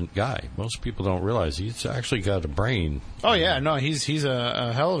intelligent guy. Most people don't realize he's actually got a brain. Oh yeah, no, he's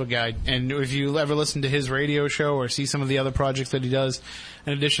a hell of a guy. And if you ever listen to his radio show or see some of the other projects that he does,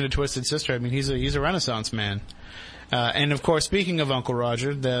 in addition to Twisted Sister, I mean, he's a Renaissance man. And of course, speaking of Uncle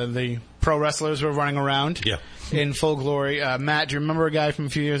Roger, the pro wrestlers were running around in full glory. Matt, do you remember a guy from a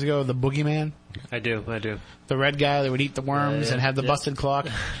few years ago, the Boogeyman? I do. The red guy that would eat the worms and had the busted clock.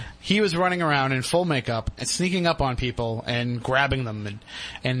 He was running around in full makeup and sneaking up on people and grabbing them.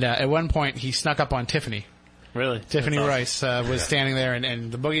 And at one point, he snuck up on Tiffany. Really? Tiffany Rice was standing there,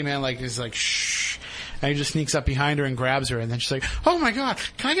 and the Boogeyman is like, shh. And he just sneaks up behind her and grabs her, and then she's like, "Oh my God,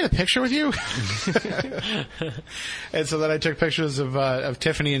 can I get a picture with you?" And so then I took pictures of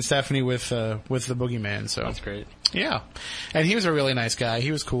Tiffany and Stephanie with the Boogeyman. So that's great. Yeah, and he was a really nice guy.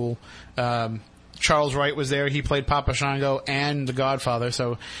 He was cool. Charles Wright was there. He played Papa Shango and the Godfather.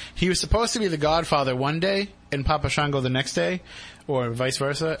 So he was supposed to be the Godfather one day and Papa Shango the next day, or vice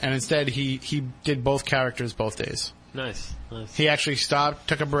versa. And instead, he did both characters both days. Nice. He actually stopped,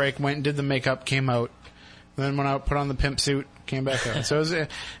 took a break, went and did the makeup, came out. Then went out, put on the pimp suit, came back out. So it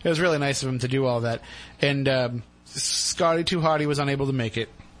was really nice of him to do all that. And Scotty Too Hardy was unable to make it.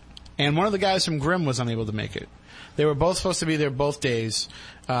 And one of the guys from Grimm was unable to make it. They were both supposed to be there both days,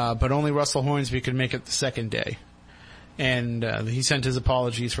 but only Russell Hornsby could make it the second day. And he sent his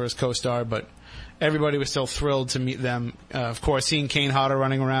apologies for his co-star, but everybody was still thrilled to meet them. Of course, seeing Kane Hodder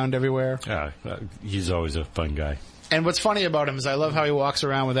running around everywhere. Yeah, he's always a fun guy. And what's funny about him is I love how he walks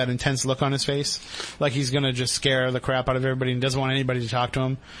around with that intense look on his face, like he's going to just scare the crap out of everybody and doesn't want anybody to talk to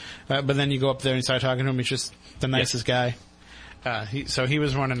him. But then you go up there and start talking to him, he's just the nicest guy. So he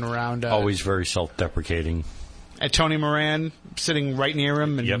was running around. Always very self-deprecating. At Tony Moran, sitting right near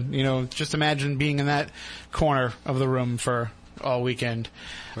him, and just imagine being in that corner of the room for all weekend.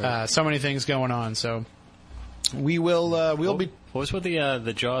 Right. So many things going on. So we'll be. What was with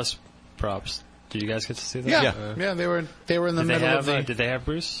the Jaws props? Did you guys get to see that? Yeah, they were in the middle of the... Did they have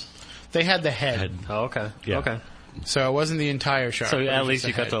Bruce? They had the head. Oh, okay. Yeah. Okay. So it wasn't the entire shark. So at least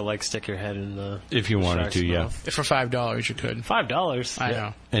you got to stick your head in the... If you wanted to, yeah. For $5 you could. $5? I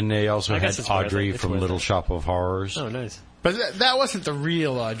know. And they also had Audrey from Little Shop of Horrors. Oh, nice. But that wasn't the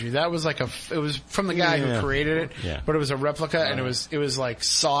real Audrey. That was it was from the guy who created it. Yeah. But it was a replica, and it was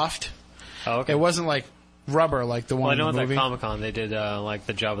soft. Oh, okay. It wasn't rubber like the one Well, I know in the at movie. that Comic-Con they did like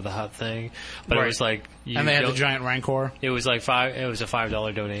the Jabba the Hutt thing, but Right. it was like And they had the giant Rancor. It was like it was a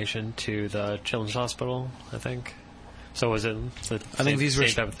 $5 donation to the Children's Hospital, I think. So was it? I think these were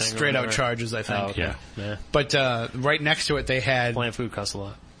straight out charges, I think. Oh, okay. Yeah. But right next to it, they had... Plant food costs a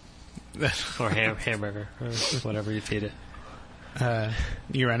lot. Or hamburger, or whatever you feed it.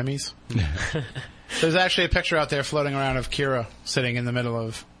 your enemies. There's actually a picture out there floating around of Kira sitting in the middle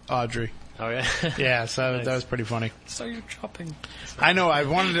of Audrey. Oh yeah. Yeah, so Nice. that was pretty funny. So you're chopping. I know.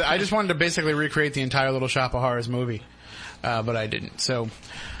 I just wanted to basically recreate the entire Little Shop of Horrors movie, but I didn't. So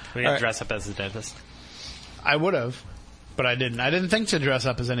We All right. dress up as the dentist. I would have, but I didn't. I didn't think to dress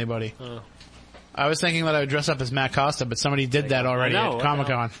up as anybody. Oh. I was thinking that I would dress up as Matt Costa, but somebody did that already I know, at Comic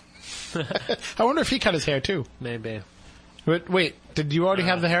Con. I wonder if he cut his hair too. Maybe. Wait, did you already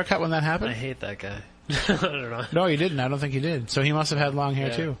have the haircut when that I happened? hate that guy. I don't know. No, you didn't. I don't think you did. So he must have had long hair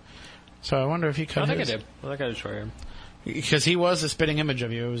Yeah. too. So I wonder if he cut I think his. I did. I think I did short hair. Because he was a spitting image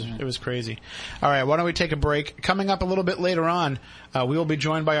of you. It was crazy. All right, why don't we take a break? Coming up a little bit later on, we will be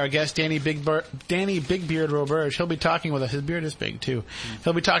joined by our guest, Danny Bigbeard Roberge. He'll be talking with us. His beard is big, too.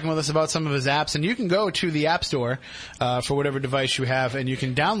 He'll be talking with us about some of his apps. And you can go to the App Store for whatever device you have, and you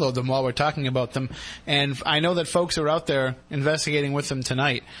can download them while we're talking about them. And I know that folks are out there investigating with them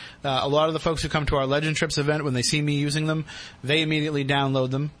tonight. A lot of the folks who come to our Legend Trips event, when they see me using them, they immediately download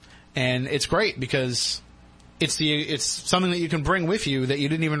them. And it's great because... It's something that you can bring with you that you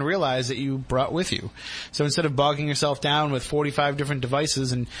didn't even realize that you brought with you. So instead of bogging yourself down with 45 different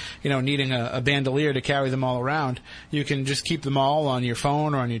devices and, needing a bandolier to carry them all around, you can just keep them all on your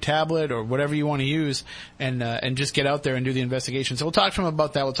phone or on your tablet or whatever you want to use and just get out there and do the investigation. So we'll talk to him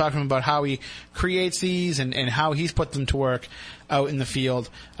about that. We'll talk to him about how he creates these and how he's put them to work out in the field.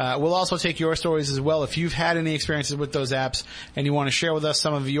 We'll also take your stories as well. If you've had any experiences with those apps and you want to share with us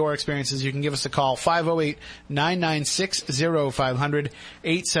some of your experiences, you can give us a call, 508-996-0500,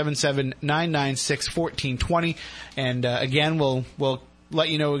 877-996-1420. And again, we'll let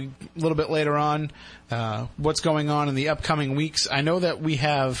you know a little bit later on what's going on in the upcoming weeks. I know that we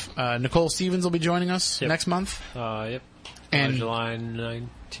have Nicole Stevens will be joining us next month. Yep. And July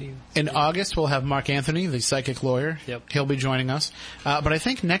 19th. in August, we'll have Mark Anthony, the psychic lawyer. Yep. He'll be joining us. But I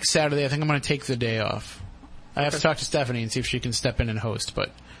think next Saturday, I'm going to take the day off. I have to talk to Stephanie and see if she can step in and host,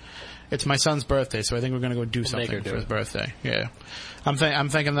 but it's my son's birthday, so I think we're going to go do make her something do for his it. birthday. Yeah. I'm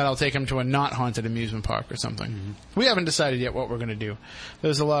thinking that I'll take him to a not haunted amusement park or something. Mm-hmm. We haven't decided yet what we're going to do.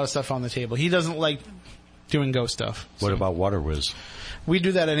 There's a lot of stuff on the table. He doesn't like doing ghost stuff. What about Water Whiz? We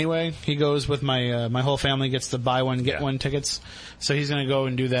do that anyway. He goes with my my whole family gets the buy one get one tickets, so he's going to go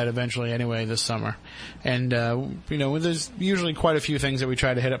and do that eventually anyway this summer. And there's usually quite a few things that we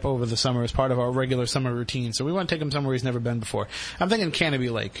try to hit up over the summer as part of our regular summer routine. So we want to take him somewhere he's never been before. I'm thinking Canopy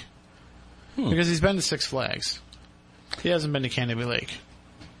Lake because he's been to Six Flags. He hasn't been to Canopy Lake.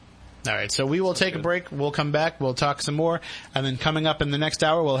 All right, so we will take a break. We'll come back. We'll talk some more. And then coming up in the next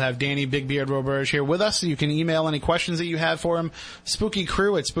hour, we'll have Danny Bigbeard Roberge here with us. You can email any questions that you have for him.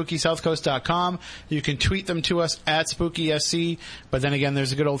 SpookyCrew@SpookySouthCoast.com. You can tweet them to us at SpookySC. But then again,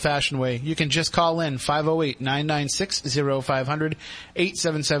 there's a good old-fashioned way. You can just call in 508-996-0500,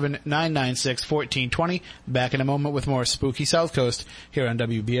 877-996-1420. Back in a moment with more Spooky South Coast here on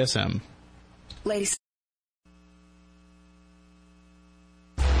WBSM. Ladies.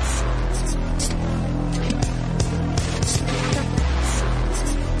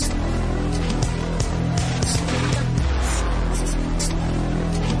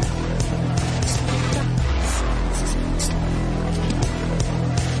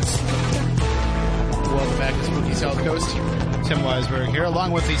 Welcome back to Spooky South Coast. Tim Weisberg here,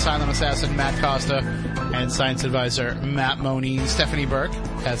 along with the silent assassin Matt Costa and science advisor Matt Moniz. Stephanie Burke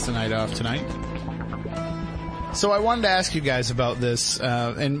has the night off tonight. So I wanted to ask you guys about this,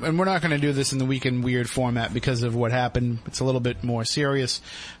 and we're not going to do this in the Weekend Weird format because of what happened. It's a little bit more serious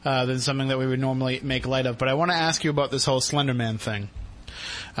than something that we would normally make light of. But I want to ask you about this whole Slender Man thing.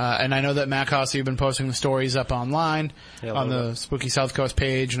 And I know that Matt Costa, you've been posting the stories up online on the Spooky South Coast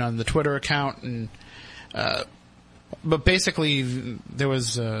page and on the Twitter account. And but basically, there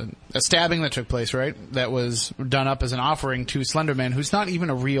was a stabbing that took place, right? That was done up as an offering to Slender Man, who's not even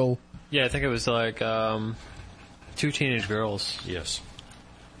a real... Yeah, I think it was like 2 teenage girls Yes.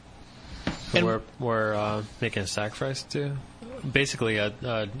 who were making a sacrifice to. Basically, a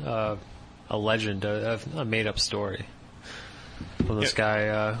legend, a made-up story from this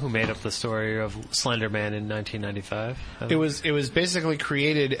guy who made up the story of Slender Man in 1995. It was basically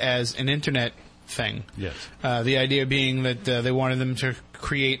created as an internet thing. Yes. The idea being that they wanted them to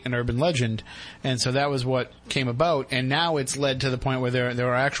create an urban legend, and so that was what came about. And now it's led to the point where there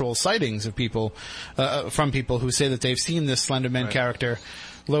are actual sightings of people from people who say that they've seen this Slender Man character,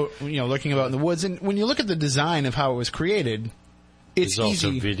 lurking about in the woods. And when you look at the design of how it was created, it's There's easy.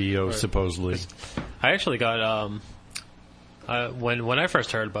 also video, supposedly. I actually got when I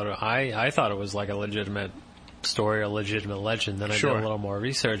first heard about it, I thought it was like a legitimate story, a legitimate legend. Then I did a little more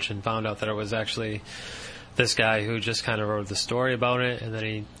research and found out that it was actually this guy who just kind of wrote the story about it, and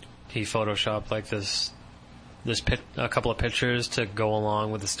then he photoshopped like a couple of pictures to go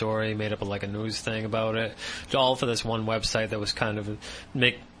along with the story, made up like a news thing about it, all for this one website that was kind of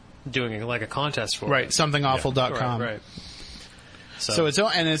doing like a contest for Right, it. somethingawful.com. Right. So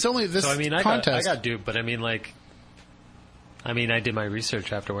it's only this contest. I got duped, but I did my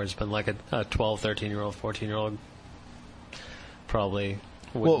research afterwards, but like a 12, 13-year-old, 14-year-old probably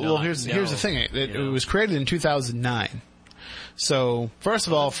would not here's the thing. It know? was created in 2009. So, first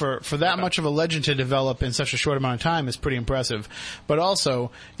of all, for that much of a legend to develop in such a short amount of time is pretty impressive. But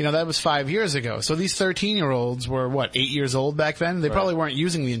also, that was 5 years ago. So these 13-year-olds were, 8 years old back then? They probably weren't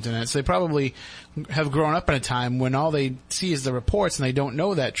using the internet, so they probably have grown up in a time when all they see is the reports and they don't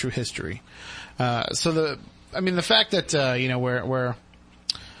know that true history. The fact that,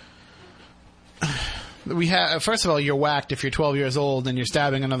 we have, first of all, you're whacked if you're 12 years old and you're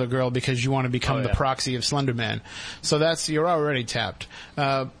stabbing another girl because you want to become the proxy of Slender Man. So you're already tapped.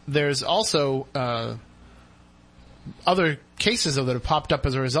 There's also, other cases that have popped up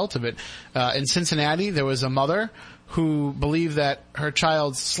as a result of it. In Cincinnati, there was a mother who believed that her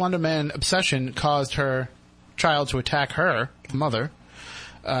child's Slender Man obsession caused her child to attack her, the mother.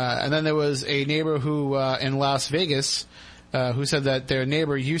 And then there was a neighbor who, in Las Vegas, who said that their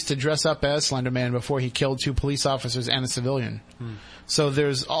neighbor used to dress up as Slender Man before he killed 2 police officers and a civilian. So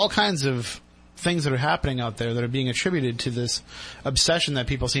there's all kinds of things that are happening out there that are being attributed to this obsession that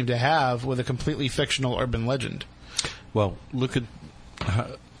people seem to have with a completely fictional urban legend. Well, look at...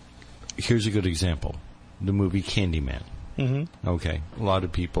 here's a good example. The movie Candyman. Mm-hmm. Okay. A lot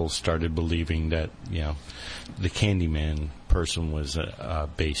of people started believing that, the Candyman person was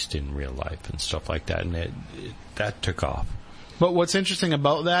based in real life and stuff like that, and that took off. But what's interesting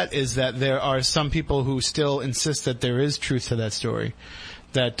about that is that there are some people who still insist that there is truth to that story,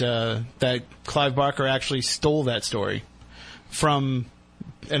 that Clive Barker actually stole that story from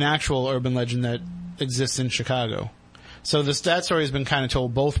an actual urban legend that exists in Chicago. So that story has been kind of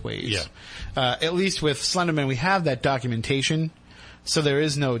told both ways. Yeah. At least with Slender Man, we have that documentation, so there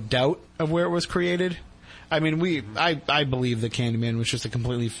is no doubt of where it was created. I believe that Candyman was just a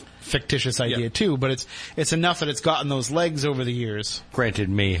completely fictitious idea too, but it's enough that it's gotten those legs over the years. Granted,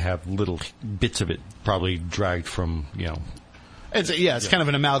 may have little bits of it probably dragged from, It's kind of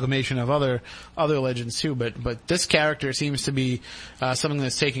an amalgamation of other legends too, but this character seems to be something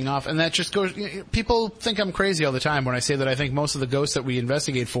that's taking off, and that just goes. People think I'm crazy all the time when I say that I think most of the ghosts that we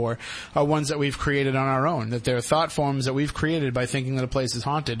investigate for are ones that we've created on our own, that they're thought forms that we've created by thinking that a place is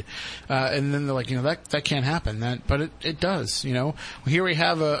haunted, and then they're like, that can't happen. But it does. Here we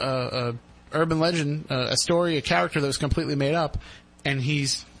have a urban legend, a story, a character that was completely made up, and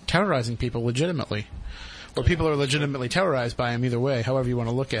he's terrorizing people legitimately. Or people are legitimately terrorized by him, either way, however you want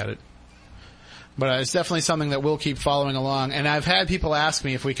to look at it. But it's definitely something that we'll keep following along. And I've had people ask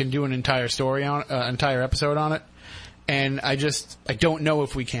me if we can do an entire entire episode on it. And I don't know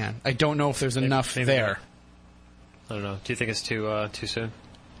if we can. I don't know if there's enough there. I don't know. Do you think it's too soon?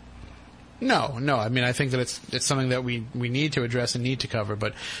 No. I think that it's something that we need to address and need to cover.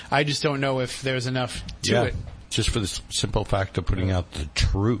 But I just don't know if there's enough to it. Just for the simple fact of putting out the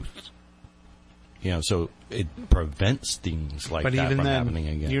truth. So it prevents things like that from happening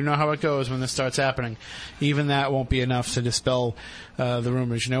again. You know how it goes when this starts happening. Even that won't be enough to dispel the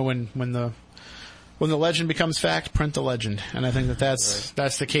rumors. When the legend becomes fact, print the legend. And I think that's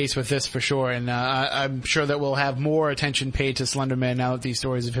the case with this for sure. And I'm sure that we'll have more attention paid to Slender Man now that these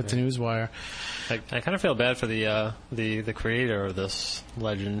stories have hit the newswire. I kind of feel bad for the creator of this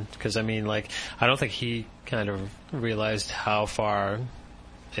legend, because I don't think he kind of realized how far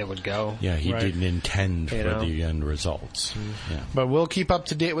it would go. Yeah, he didn't intend for the end results. Mm-hmm. Yeah. But we'll keep up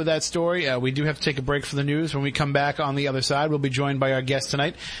to date with that story. We do have to take a break for the news. When we come back on the other side, we'll be joined by our guest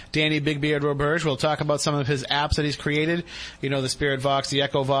tonight, Danny Big Beard Roberge. We'll talk about some of his apps that he's created. The Spirit Vox, the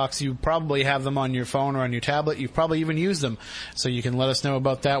Echo Vox. You probably have them on your phone or on your tablet. You've probably even used them. So you can let us know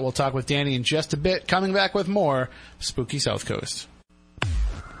about that. We'll talk with Danny in just a bit. Coming back with more Spooky South Coast.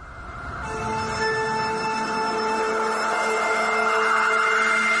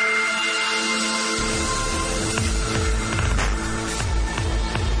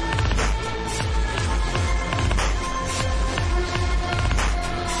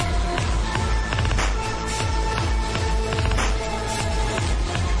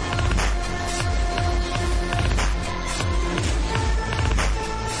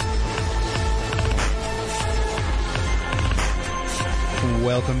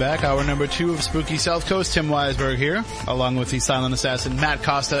 Welcome back. Hour number 2 of Spooky South Coast. Tim Weisberg here, along with the silent assassin Matt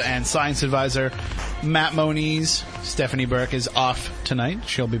Costa and science advisor Matt Moniz. Stephanie Burke is off tonight.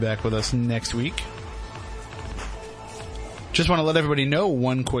 She'll be back with us next week. Just want to let everybody know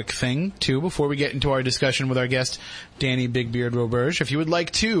one quick thing, too, before we get into our discussion with our guest, Danny Big Beard Roberge. If you would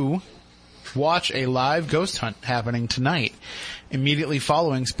like to watch a live ghost hunt happening tonight, immediately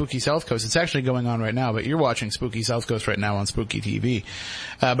following Spooky South Coast. It's actually going on right now, but you're watching Spooky South Coast right now on Spooky TV.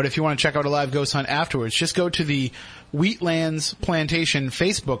 But if you want to check out a live ghost hunt afterwards, just go to the Wheatlands Plantation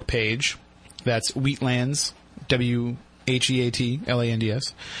Facebook page. That's Wheatlands, Wheatlands,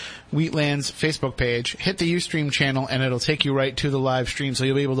 Wheatlands Facebook page. Hit the Ustream channel and it'll take you right to the live stream, so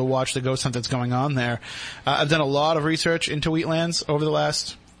you'll be able to watch the ghost hunt that's going on there. I've done a lot of research into Wheatlands over the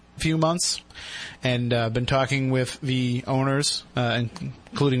last few months, and been talking with the owners,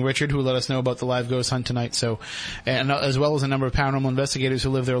 including Richard, who let us know about the live ghost hunt tonight. So, and as well as a number of paranormal investigators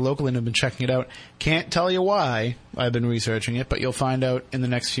who live there locally and have been checking it out. Can't tell you why I've been researching it, but you'll find out in the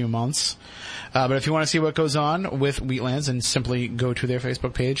next few months. But if you want to see what goes on with Wheatlands, and simply go to their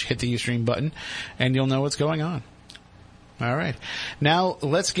Facebook page, hit the Ustream button, and you'll know what's going on. All right. Now,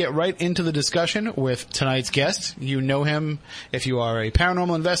 let's get right into the discussion with tonight's guest. You know him if you are a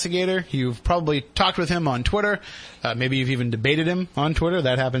paranormal investigator. You've probably talked with him on Twitter. Maybe you've even debated him on Twitter.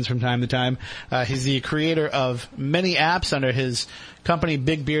 That happens from time to time. He's the creator of many apps under his company,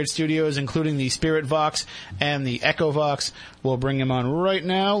 Big Beard Studios, including the Spirit Vox and the Echo Vox. We'll bring him on right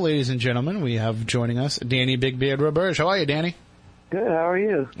now. Ladies and gentlemen, we have joining us Danny Big Beard Roberge. How are you, Danny? Good. How are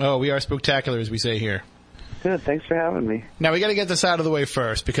you? Oh, we are spooktacular, as we say here. Good. Thanks for having me. Now, we got to get this out of the way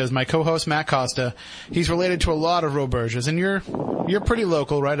first, because my co-host, Matt Costa, he's related to a lot of Roberges, and you're pretty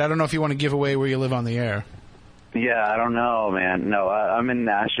local, right? I don't know if you want to give away where you live on the air. Yeah, I don't know, man. No, I'm in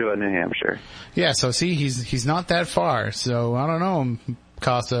Nashua, New Hampshire. Yeah, so see, he's not that far, so I don't know,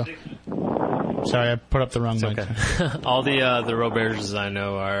 Costa. Sorry, I put up the wrong mic. Okay. All the Roberges I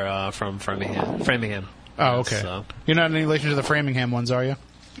know are from Framingham. Oh, okay. So. You're not in any relation to the Framingham ones, are you?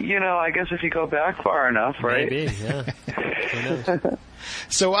 You know, I guess if you go back far enough, right? Maybe, yeah. Who knows?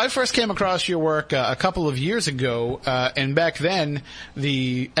 So I first came across your work a couple of years ago, and back then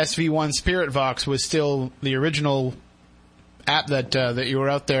the SV1 Spirit Vox was still the original app that you were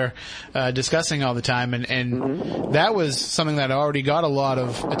out there discussing all the time, and that was something that already got a lot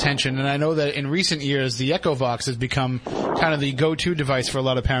of attention. And I know that in recent years the Echo Vox has become kind of the go-to device for a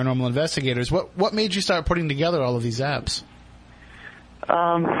lot of paranormal investigators. What made you start putting together all of these apps?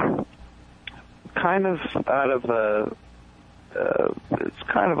 Kind of out of it's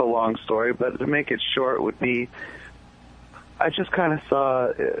kind of a long story, but to make it short would be, I just kind of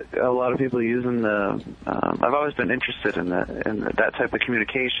saw a lot of people using I've always been interested in that type of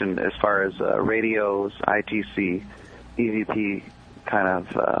communication as far as radios, ITC, EVP kind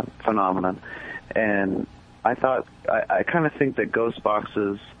of phenomenon, and I thought I kind of think that ghost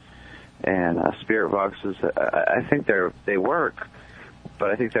boxes and spirit boxes, I think they work. But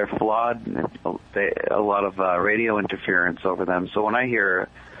I think they're flawed. A lot of radio interference over them. So when I hear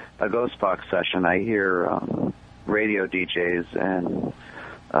a ghost box session, I hear radio DJs and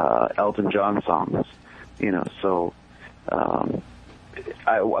Elton John songs. You know, so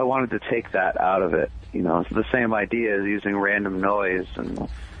I wanted to take that out of it. You know, it's the same idea as using random noise and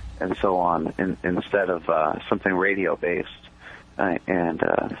so on instead of something radio based.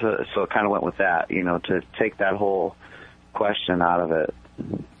 So it kind of went with that. You know, to take that whole question out of it.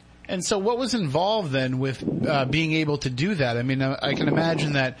 And so what was involved then with being able to do that? I mean, I can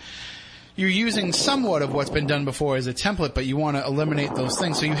imagine that you're using somewhat of what's been done before as a template, but you want to eliminate those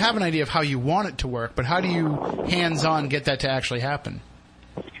things. So you have an idea of how you want it to work, but how do you hands-on get that to actually happen?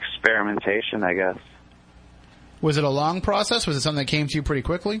 Experimentation, I guess. Was it a long process? Was it something that came to you pretty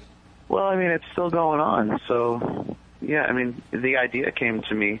quickly? Well, I mean, it's still going on. So, yeah, I mean, the idea came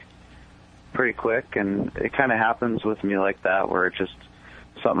to me pretty quick, and it kind of happens with me like that, where it just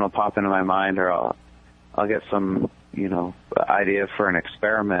something will pop into my mind, or I'll get some, you know, idea for an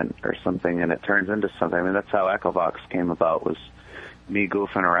experiment or something, and it turns into something. I mean, that's how Echo Vox came about, was me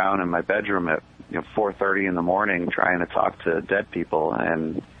goofing around in my bedroom at 4:30 in the morning trying to talk to dead people,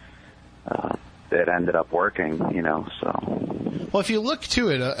 and it ended up working, you know, so. Well, if you look to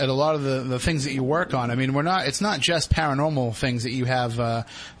it at a lot of the things that you work on, I mean, it's not just paranormal things that you have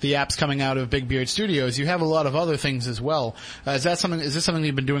the apps coming out of Big Beard Studios. You have a lot of other things as well. Is this something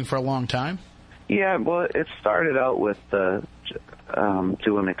you've been doing for a long time? Yeah, well, it started out with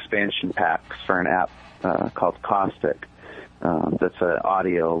doing expansion packs for an app called Caustic. That's an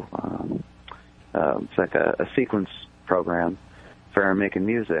audio, it's like a sequence program for making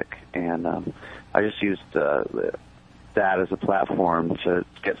music, and I just used that as a platform to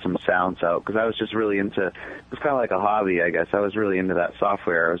get some sounds out, because I was just really into, it was kind of like a hobby, I guess. I was really into that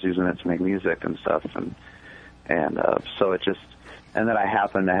software. I was using it to make music and stuff, and so it just, and then I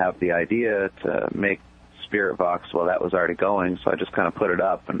happened to have the idea to make Spiritvox while that was already going, so I just kind of put it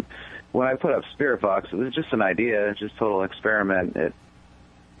up. And when I put up Spiritvox, it was just an idea, it's just a total experiment.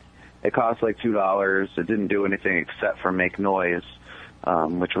 It cost like $2. It didn't do anything except for make noise,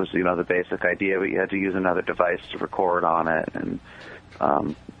 which was, the basic idea, but you had to use another device to record on it. And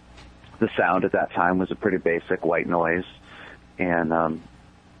the sound at that time was a pretty basic white noise. And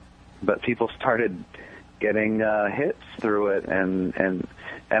but people started getting hits through it, and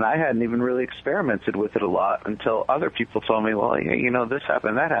I hadn't even really experimented with it a lot until other people told me, well, this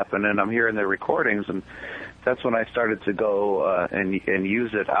happened, that happened, and I'm hearing their recordings, and that's when I started to go and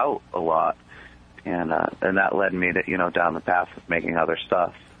use it out a lot, and that led me to down the path of making other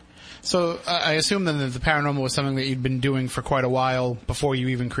stuff. So I assume then that the paranormal was something that you'd been doing for quite a while before you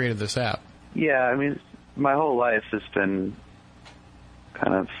even created this app. Yeah, I mean, my whole life has been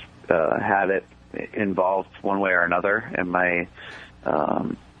kind of had it involved one way or another, and I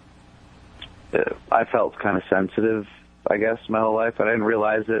felt kind of sensitive, I guess, my whole life, but I didn't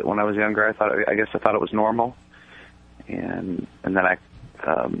realize it when I was younger. I thought it was normal, and then I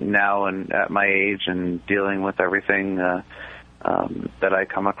now and at my age and dealing with everything that I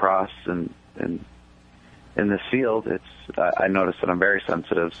come across in this field, I notice that I'm very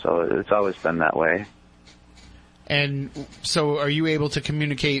sensitive, so it's always been that way. And so are you able to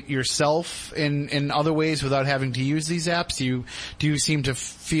communicate yourself in other ways without having to use these apps? Do you seem to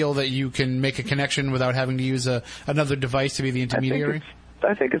feel that you can make a connection without having to use another device to be the intermediary?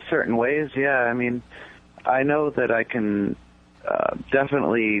 I think in certain ways, yeah. I mean, I know that I can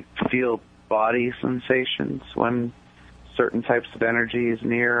definitely feel body sensations when certain types of energy is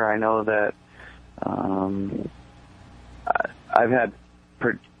near. I know that I've had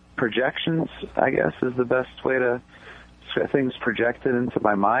projections, I guess, is the best way to things projected into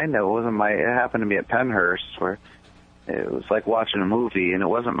my mind. It happened to me at Pennhurst, where it was like watching a movie, and it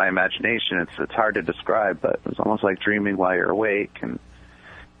wasn't my imagination. It's hard to describe, but it was almost like dreaming while you're awake. And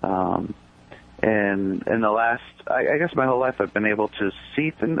in the last, I guess my whole life, I've been able to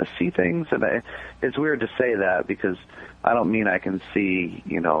see things, and it's weird to say that, because I don't mean I can see,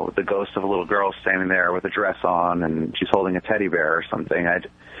 the ghost of a little girl standing there with a dress on and she's holding a teddy bear or something.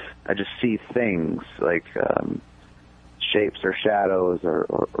 I just see things like shapes or shadows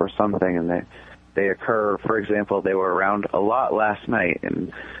or something, and they occur. For example, they were around a lot last night,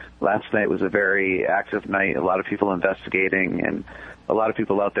 and last night was a very active night. A lot of people investigating, and a lot of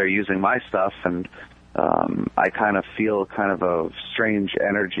people out there using my stuff, and I kind of feel kind of a strange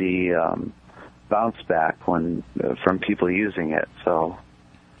energy bounce back from people using it. So.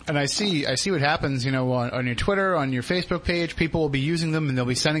 And I see what happens, on your Twitter, on your Facebook page. People will be using them, and they'll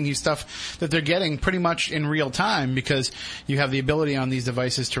be sending you stuff that they're getting pretty much in real time, because you have the ability on these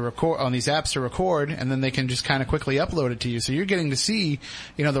devices to record, on these apps to record, and then they can just kind of quickly upload it to you. So you're getting to see,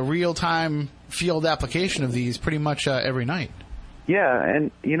 the real time field application of these pretty much every night. Yeah, and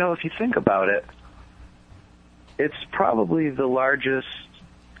if you think about it, it's probably the largest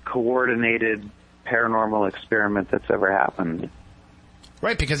coordinated paranormal experiment that's ever happened.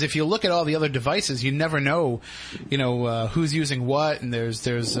 Right, because if you look at all the other devices, you never know, who's using what, and there's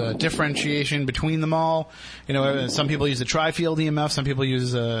differentiation between them all. Some people use a tri-field EMF, some people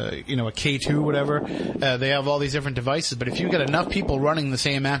use a K2, whatever. They have all these different devices, but if you've got enough people running the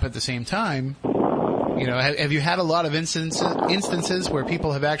same app at the same time, have you had a lot of instances where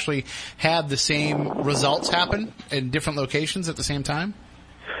people have actually had the same results happen in different locations at the same time?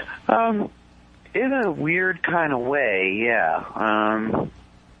 In a weird kind of way, yeah.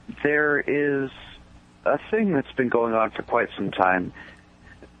 There is a thing that's been going on for quite some time,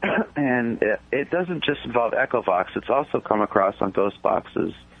 and it doesn't just involve Echovox. It's also come across on ghost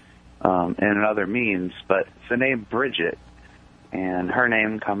boxes and in other means, but it's the name Bridget, and her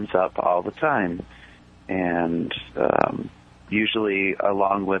name comes up all the time. And usually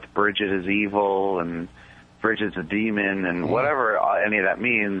along with Bridget is evil and Bridget's a demon and whatever any of that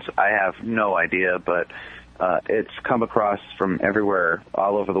means, I have no idea, but it's come across from everywhere,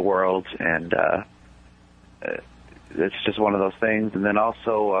 all over the world, and it's just one of those things. And then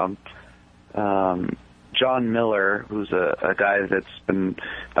also John Miller, who's a guy I've been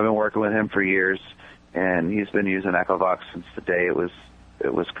working with him for years, and he's been using Echovox since the day it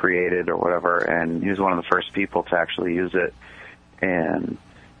was created or whatever, and he was one of the first people to actually use it. And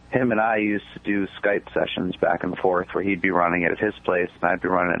him and I used to do Skype sessions back and forth where he'd be running it at his place and I'd be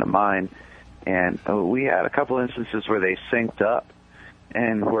running it at mine. And we had a couple instances where they synced up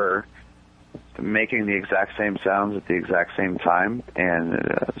and were making the exact same sounds at the exact same time and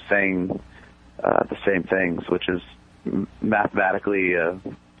saying the same things, which is mathematically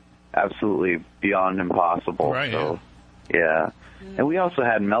absolutely beyond impossible. Right, so, yeah. And we also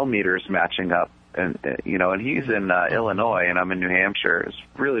had Mel meters matching up, and and he's in Illinois, and I'm in New Hampshire. It's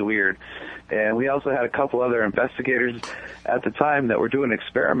really weird. And we also had a couple other investigators at the time that were doing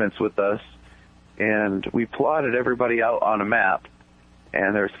experiments with us, and we plotted everybody out on a map,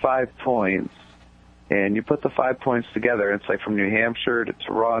 and there's 5 points, and you put the 5 points together. It's like from New Hampshire to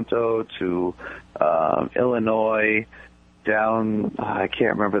Toronto to Illinois, down, I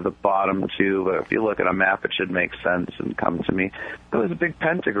can't remember the bottom two, but if you look at a map, it should make sense and come to me. It was a big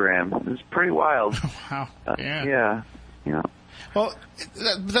pentagram. It was pretty wild. Wow. Yeah. Well,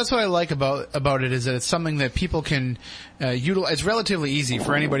 that's what I like about it, is that it's something that people can utilize. It's relatively easy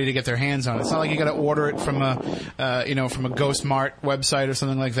for anybody to get their hands on. It's not like you got to order it from from a Ghost Mart website or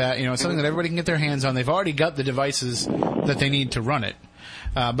something like that. It's something that everybody can get their hands on. They've already got the devices that they need to run it.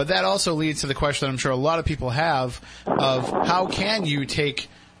 But that also leads to the question that I'm sure a lot of people have of how can you take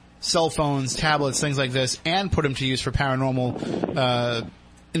cell phones, tablets, things like this, and put them to use for paranormal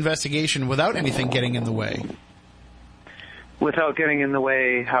investigation without anything getting in the way? Without getting in the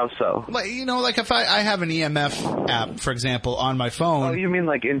way, how so? Like if I have an EMF app, for example, on my phone. Oh, you mean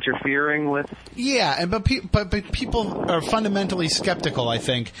like interfering with? Yeah, but people are fundamentally skeptical, I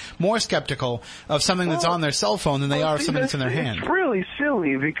think, more skeptical of something that's on their cell phone than they are of something that's in their hand. It's really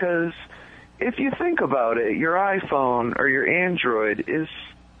silly because if you think about it, your iPhone or your Android is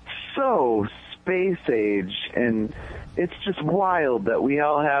so space age, and it's just wild that we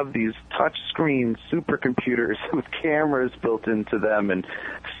all have these touchscreen supercomputers with cameras built into them and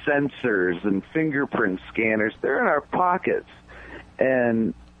sensors and fingerprint scanners. They're in our pockets,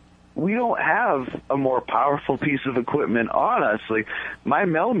 and we don't have a more powerful piece of equipment on us. Like, my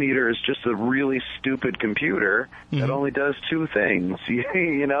Mel meter is just a really stupid computer that only does two things,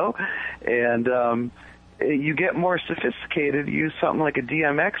 and you get more sophisticated, use something like a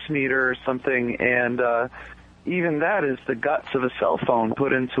DMX meter or something, and even that is the guts of a cell phone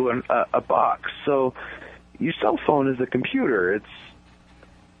put into a box. So your cell phone is a computer. It's,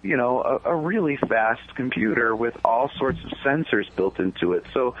 a really fast computer with all sorts of sensors built into it.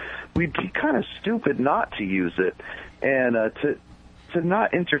 So we'd be kind of stupid not to use it, and to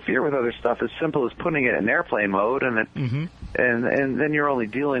not interfere with other stuff as simple as putting it in airplane mode, and then you're only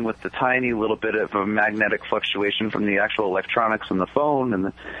dealing with the tiny little bit of a magnetic fluctuation from the actual electronics in the phone,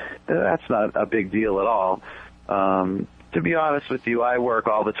 and that's not a big deal at all. To be honest with you, I work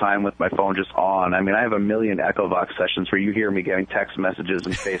all the time with my phone just on. I mean, I have a million EchoVox sessions where you hear me getting text messages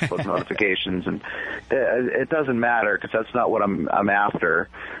and Facebook notifications, and it doesn't matter because that's not what I'm after.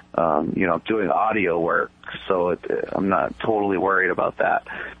 Doing audio work, so I'm not totally worried about that.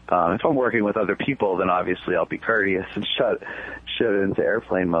 If I'm working with other people, then obviously I'll be courteous and shut it into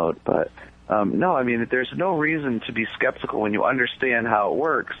airplane mode. But no, I mean, there's no reason to be skeptical when you understand how it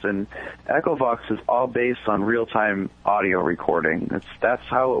works. And EchoVox is all based on real-time audio recording. That's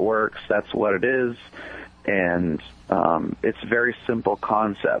how it works. That's what it is. And it's a very simple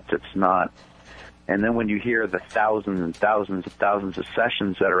concept. It's not. And then when you hear the thousands and thousands and thousands of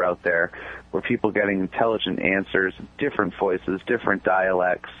sessions that are out there where people getting intelligent answers, different voices, different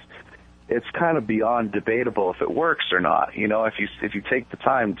dialects, it's kind of beyond debatable if it works or not. If you take the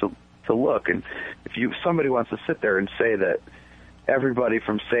time to look, and if somebody wants to sit there and say that everybody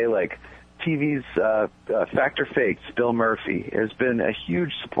from, say, like TV's Fact or Fakes, Bill Murphy, has been a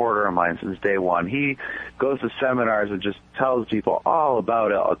huge supporter of mine since day one. He goes to seminars and just tells people all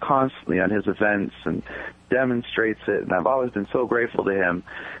about it constantly on his events and demonstrates it, and I've always been so grateful to him.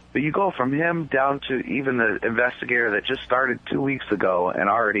 But you go from him down to even the investigator that just started 2 weeks ago and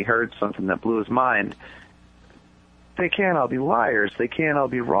already heard something that blew his mind. They can't all be liars. They can't all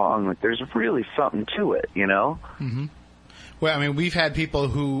be wrong. Like, there's really something to it, Mm-hmm. Well, I mean, we've had people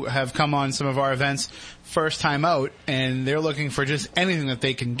who have come on some of our events first time out, and they're looking for just anything that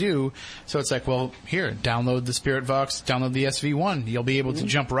they can do. So it's like, well, here, download the Spirit Vox, download the SV1. You'll be able to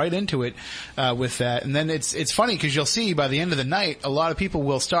jump right into it with that. And then it's funny because you'll see by the end of the night, a lot of people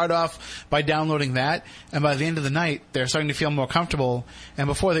will start off by downloading that, and by the end of the night, they're starting to feel more comfortable. And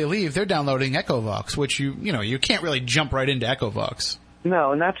before they leave, they're downloading EchoVox, which you can't really jump right into EchoVox.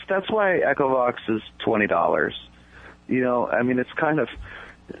 No, and that's why EchoVox is $20. I mean, it's kind of,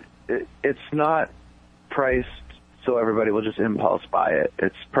 it's not priced so everybody will just impulse buy it.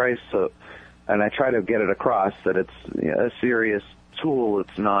 It's priced so, and I try to get it across that it's a serious tool.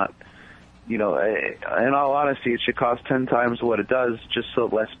 It's not you know, in all honesty, it should cost 10 times what it does just so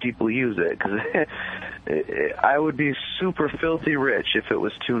less people use it. Because I would be super filthy rich if it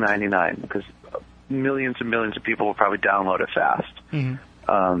was $2.99, because millions and millions of people will probably download it fast.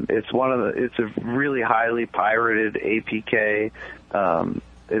 It's a really highly pirated APK.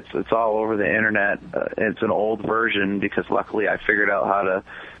 It's all over the internet. It's an old version because luckily I figured out how to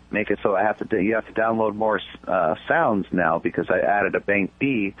make it so you have to download more sounds now because I added a bank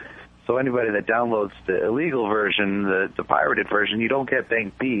B. So anybody that downloads the illegal version, the pirated version, you don't get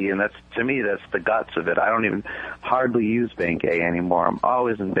bank B, and to me that's the guts of it. I don't even hardly use bank A anymore. I'm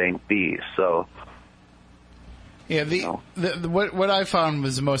always in bank B. So yeah, what I found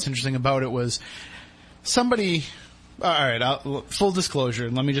was the most interesting about it was somebody. All right, full disclosure,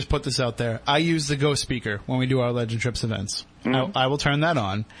 let me just put this out there. I use the Ghost speaker when we do our Legend Trips events. I will turn that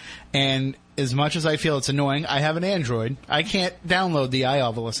on, and as much as I feel it's annoying, I have an Android. I can't download the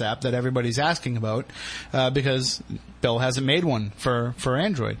iOvilus app that everybody's asking about because Bill hasn't made one for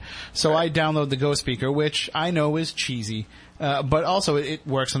Android. So I download the Ghost speaker, which I know is cheesy, but also it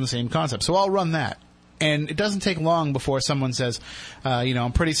works on the same concept. So I'll run that. And it doesn't take long before someone says,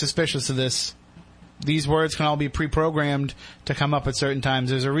 I'm pretty suspicious of this. These words can all be pre-programmed to come up at certain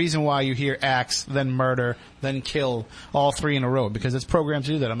times. There's a reason why you hear axe, then murder, then kill, all three in a row, because it's programmed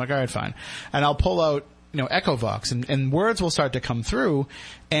to do that. I'm like, all right, fine. And I'll pull out, EchoVox, and words will start to come through,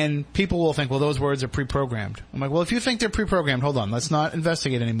 and people will think, well, those words are pre-programmed. I'm like, well, if you think they're pre-programmed, hold on, let's not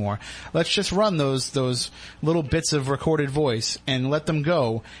investigate anymore. Let's just run those little bits of recorded voice and let them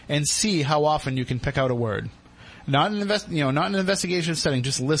go and see how often you can pick out a word. Not an investigation setting,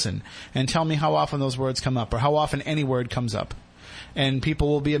 just listen and tell me how often those words come up or how often any word comes up. And people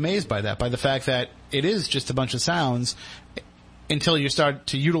will be amazed by that, by the fact that it is just a bunch of sounds until you start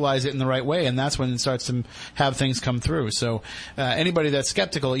to utilize it in the right way, and that's when it starts to have things come through. So anybody that's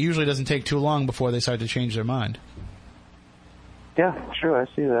skeptical, it usually doesn't take too long before they start to change their mind. Yeah, true, I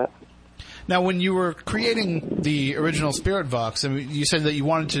see that. Now, when you were creating the original Spirit Vox, I mean, you said that you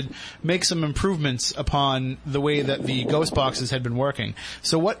wanted to make some improvements upon the way that the Ghost boxes had been working.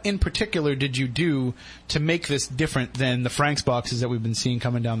 So what in particular did you do to make this different than the Frank's boxes that we've been seeing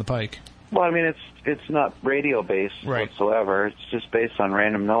coming down the pike? Well, I mean, it's not radio-based whatsoever. It's just based on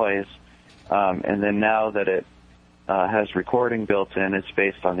random noise. And then now that it has recording built in, it's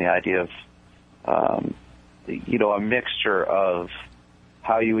based on the idea of, a mixture of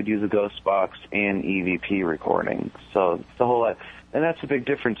how you would use a Ghost box and EVP recording. So it's the whole, and that's a big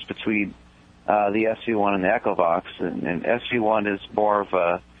difference between the SV1 and the EchoVox. And SV1 is more of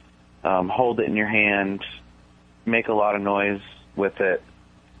a hold it in your hand, make a lot of noise with it,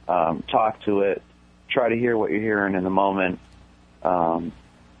 talk to it, try to hear what you're hearing in the moment, and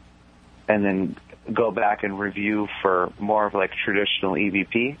then go back and review for more of like traditional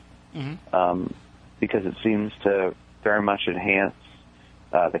EVP, because it seems to very much enhance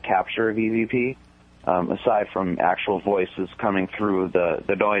the capture of EVP. Aside from actual voices coming through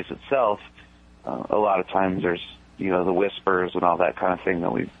the noise itself, a lot of times there's, the whispers and all that kind of thing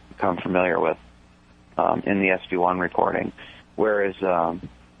that we've become familiar with in the SV1 recording. Whereas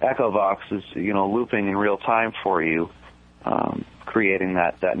EchoVox is, looping in real time for you, creating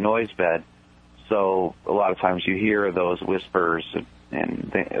that noise bed. So a lot of times you hear those whispers and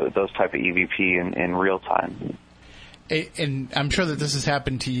those type of EVP in real time. And I'm sure that this has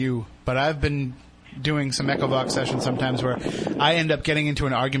happened to you, but I've been doing some EchoVox sessions sometimes where I end up getting into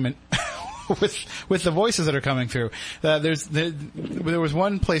an argument with the voices that are coming through. There was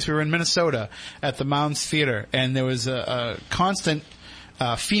one place, we were in Minnesota at the Mounds Theater, and there was a constant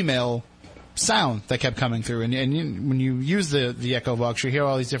female sound that kept coming through. And when you use the EchoVox, you hear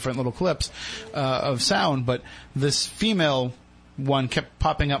all these different little clips of sound, but this female one kept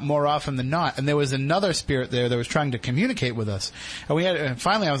popping up more often than not, and there was another spirit there that was trying to communicate with us. And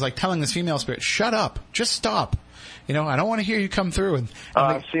finally I was like telling this female spirit, shut up, just stop. I don't want to hear you come through. And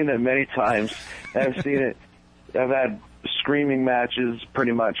I've seen it many times. I've had screaming matches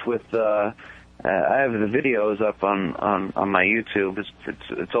pretty much with, I have the videos up on my YouTube.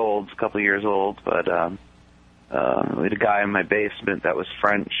 It's old, it's a couple of years old, but we had a guy in my basement that was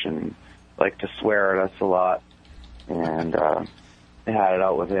French and liked to swear at us a lot. And I had it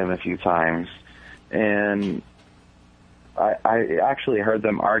out with him a few times, and I actually heard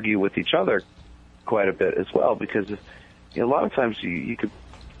them argue with each other quite a bit as well, because a lot of times you could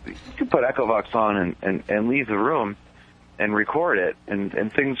put EchoVox on and leave the room and record it, and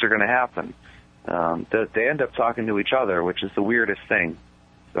things are going to happen. They end up talking to each other, which is the weirdest thing.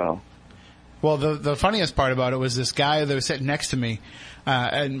 So. Well, the funniest part about it was this guy that was sitting next to me,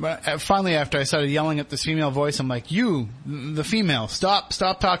 and finally after I started yelling at this female voice, I'm like, "You, the female, stop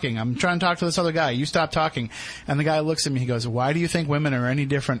talking. I'm trying to talk to this other guy. You stop talking." And the guy looks at me, he goes, "Why do you think women are any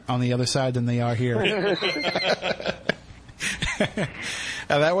different on the other side than they are here?"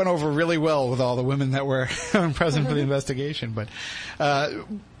 That went over really well with all the women that were present for the investigation. But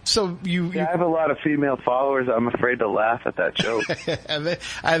so you I have a lot of female followers. I'm afraid to laugh at that joke.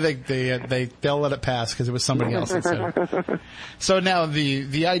 I think they'll let it pass because it was somebody else that said it. So now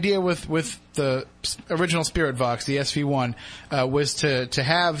the idea with the original Spirit Vox, the SV1, was to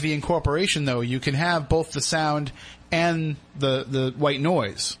have the incorporation. Though you can have both the sound and the white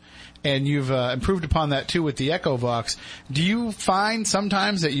noise. And you've improved upon that, too, with the Echo Vox. Do you find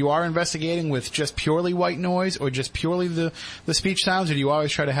sometimes that you are investigating with just purely white noise or just purely the speech sounds, or do you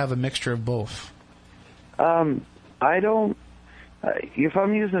always try to have a mixture of both? I don't... if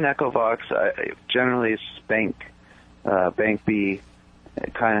I'm using Echo Vox, generally it's Bank B,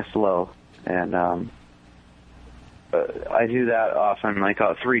 kind of slow. And I do that often, like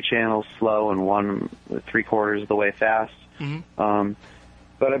 3 channels slow and 1 3/4 of the way fast. Mm-hmm.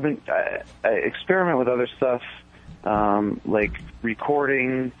 But I experiment with other stuff, like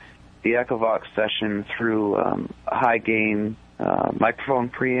recording the Echo Vox session through a high gain microphone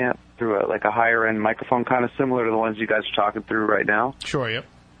preamp through a higher end microphone, kind of similar to the ones you guys are talking through right now. Sure, yep.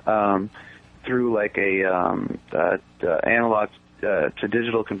 Through like a analog to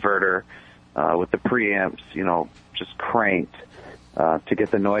digital converter with the preamps, just cranked to get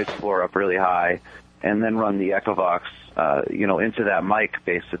the noise floor up really high, and then run the Echo Vox into that mic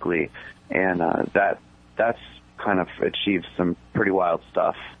basically, and that's kind of achieved some pretty wild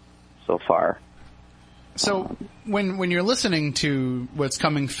stuff so far. So when you're listening to what's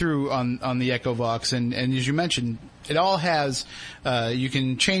coming through on the Echo Vox, and as you mentioned, it all has you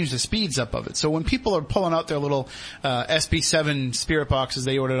can change the speeds up of it. So when people are pulling out their little SB7 Spirit boxes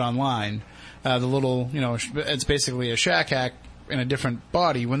they ordered online, the little it's basically a shack hack in a different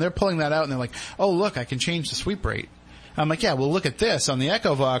body. When they're pulling that out and they're like, "Oh look, I can change the sweep rate." I'm like, yeah, well, look at this. On the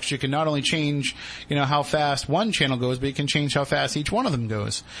Echo Vox, you can not only change, how fast one channel goes, but you can change how fast each one of them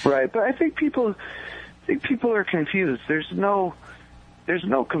goes. Right, but I think people are confused. There's no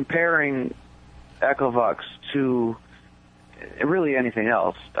comparing Echo Vox to really anything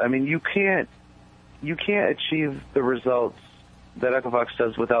else. I mean, you can't achieve the results that Echo Vox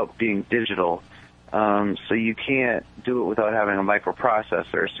does without being digital. So you can't do it without having a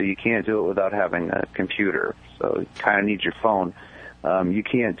microprocessor. So you can't do it without having a computer. So you kind of need your phone. You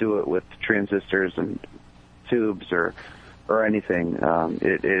can't do it with transistors and tubes or anything.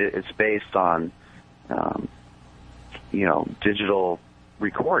 It's based on, digital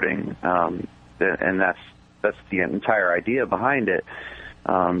recording, and that's the entire idea behind it.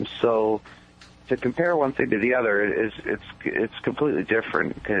 So to compare one thing to the other it's completely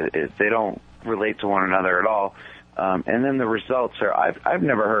different. They don't relate to one another at all. And then the results are, I've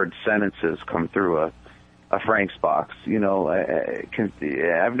never heard sentences come through a Frank's box.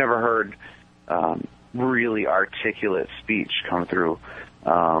 I've never heard really articulate speech come through,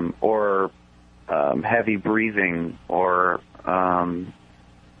 or heavy breathing, or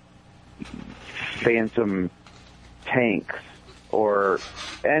phantom tanks, or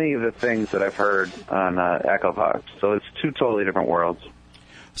any of the things that I've heard on Echo Vox. So it's 2 totally different worlds.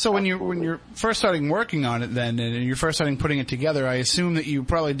 So when you're first starting working on it then, and you're first starting putting it together, I assume that you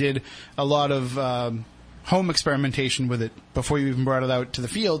probably did a lot of home experimentation with it before you even brought it out to the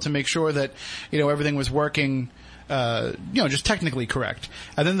field to make sure that, everything was working, just technically correct.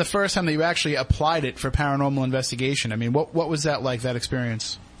 And then the first time that you actually applied it for paranormal investigation, I mean, what was that like, that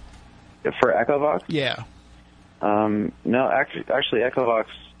experience? For Echo Vox? Yeah. No, actually Echo Vox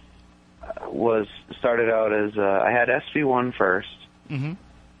started out as, I had SV1 first. Mm-hmm.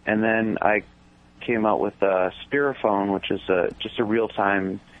 And then I came out with Spiriphone, which is just a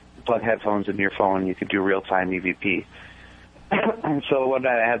real-time, plug headphones into your phone, you could do real-time EVP. And so one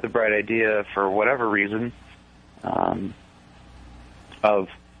night I had the bright idea, for whatever reason, I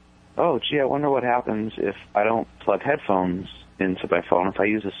wonder what happens if I don't plug headphones into my phone, if I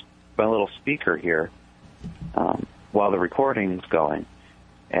use my little speaker here while the recording's going.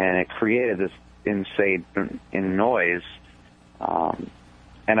 And it created this insane noise.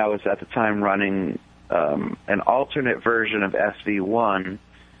 And I was at the time running an alternate version of SV1,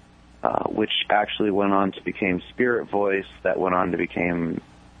 which actually went on to become Spirit Voice, that went on to become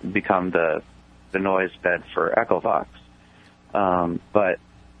the noise bed for Echo Vox. But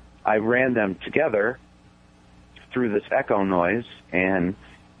I ran them together through this echo noise, and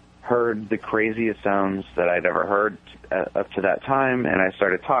heard the craziest sounds that I'd ever heard up to that time, and I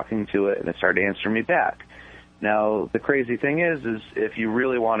started talking to it, and it started answering me back. Now, the crazy thing is if you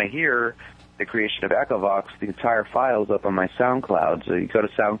really want to hear the creation of Echovox, the entire file is up on my SoundCloud. So you go to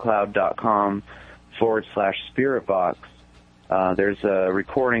soundcloud.com/spiritbox. There's a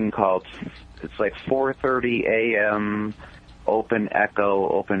recording called, it's like 4:30 a.m. open echo,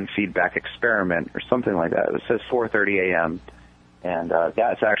 open feedback experiment, or something like that. It says 4:30 a.m. And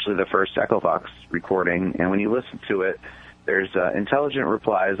that's actually the first Echovox recording. And when you listen to it, there's intelligent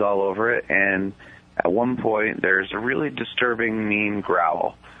replies all over it. And at one point, there's a really disturbing, mean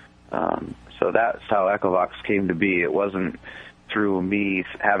growl. So that's how Echovox came to be. It wasn't through me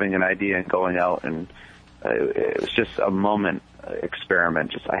having an idea and going out, and it was just a moment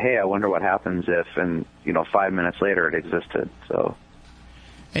experiment. Just, hey, I wonder what happens if, and 5 minutes later it existed. So,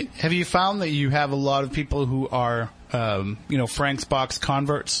 have you found that you have a lot of people who are, Frank's Box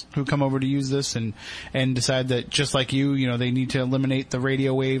converts who come over to use this and decide that just like you, they need to eliminate the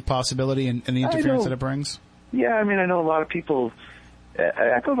radio wave possibility and the interference that it brings? Yeah, I know a lot of people.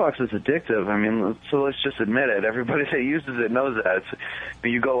 Echovox is addictive. So let's just admit it. Everybody that uses it knows that.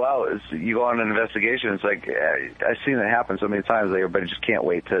 When you go out, you go on an investigation. It's like I've seen it happen so many times. That everybody just can't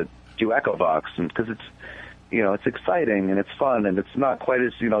wait to do Echovox, and because it's it's exciting and it's fun, and it's not quite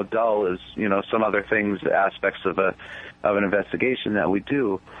as dull as some other things, aspects of an investigation that we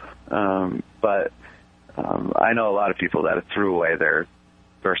do. But I know a lot of people that threw away their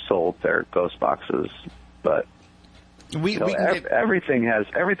sold their ghost boxes, but. Everything has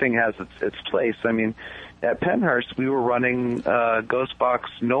its place. At Pennhurst, we were running Ghost Box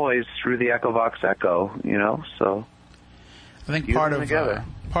noise through the Echovox Echo. So I think part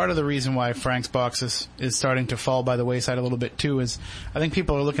of the reason why Frank's Box is starting to fall by the wayside a little bit too is I think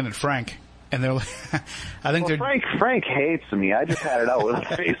people are looking at Frank. And they're, Frank hates me. I just had it out with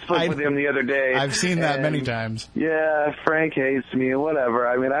Facebook with him the other day. I've seen that many times. Yeah, Frank hates me. Whatever.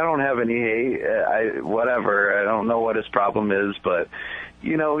 I don't have any hate. Whatever. I don't know what his problem is, but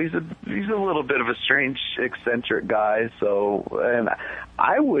he's a little bit of a strange, eccentric guy. So, and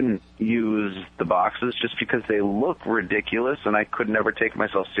I wouldn't use the boxes just because they look ridiculous, and I could never take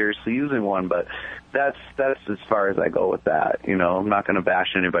myself seriously using one. But that's as far as I go with that. I'm not going to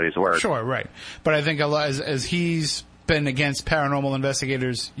bash anybody's work. Sure, right. But I think a lot as he's been against paranormal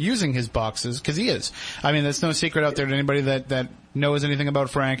investigators using his boxes, because he is. That's no secret out there to anybody that knows anything about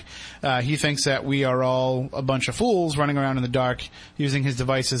Frank. He thinks that we are all a bunch of fools running around in the dark using his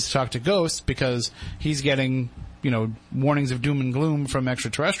devices to talk to ghosts because he's getting warnings of doom and gloom from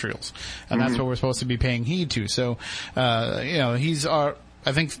extraterrestrials. And that's what we're supposed to be paying heed to. So,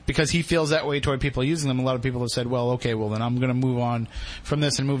 I think because he feels that way toward people using them, a lot of people have said, well, okay, well then I'm going to move on from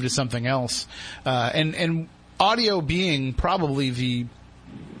this and move to something else. And audio being probably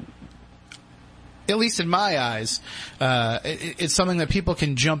at least in my eyes, it's something that people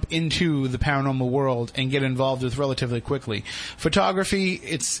can jump into the paranormal world and get involved with relatively quickly. Photography,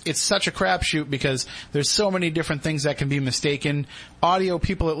 it's such a crapshoot because there's so many different things that can be mistaken. Audio,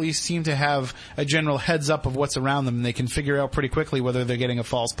 people at least seem to have a general heads up of what's around them, and they can figure out pretty quickly whether they're getting a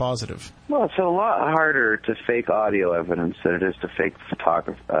false positive. Well, it's a lot harder to fake audio evidence than it is to fake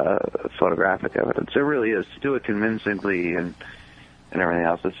photographic evidence. It really is. To do it convincingly and everything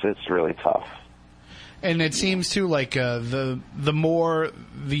else, it's really tough. And it seems too like the more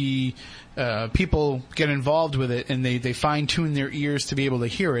the people get involved with it and they fine tune their ears to be able to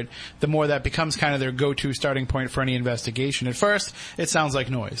hear it, the more that becomes kind of their go-to starting point for any investigation. At first, it sounds like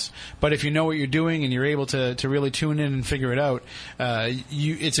noise, but if you know what you're doing and you're able to really tune in and figure it out,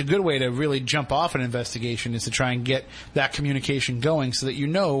 it's a good way to really jump off an investigation is to try and get that communication going so that you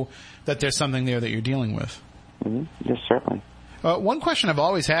know that there's something there that you're dealing with. Mm-hmm. Yes, certainly. One question I've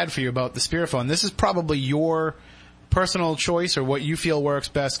always had for you about the Spiriphone, this is probably your personal choice or what you feel works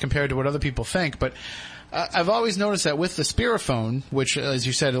best compared to what other people think, but I've always noticed that with the Spiriphone, which, as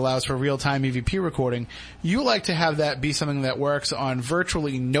you said, allows for real-time EVP recording, you like to have that be something that works on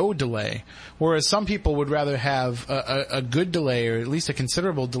virtually no delay, whereas some people would rather have a good delay or at least a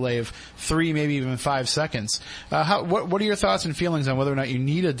considerable delay of 3, maybe even 5 seconds. What are your thoughts and feelings on whether or not you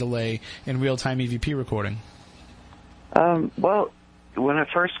need a delay in real-time EVP recording? Well, when it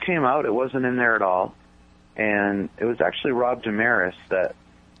first came out, it wasn't in there at all. And it was actually Rob Damaris that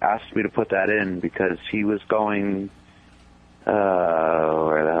asked me to put that in because he was going,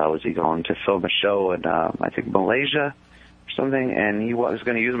 where the hell was he going? To film a show in, I think, Malaysia or something. And he was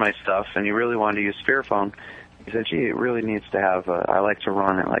going to use my stuff, and he really wanted to use Spiriphone. He said, gee, it really needs to have, I like to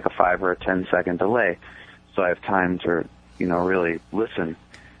run at like a 5 or a 10 second delay. So I have time to, really listen.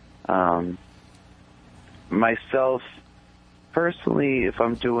 Myself, personally, if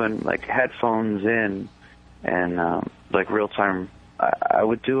I'm doing like headphones in and like real time, I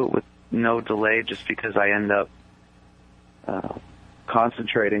would do it with no delay, just because I end up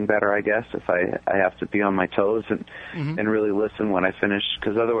concentrating better, I guess, if I have to be on my toes and really listen when I finish.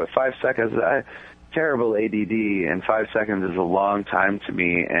 Because otherwise, 5 seconds, terrible ADD, and 5 seconds is a long time to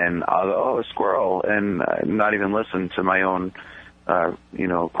me, and I'll go, a squirrel, and not even listen to my own,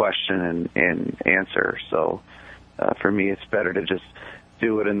 question and answer. So for me, it's better to just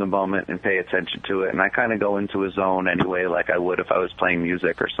do it in the moment and pay attention to it. And I kind of go into a zone anyway, like I would if I was playing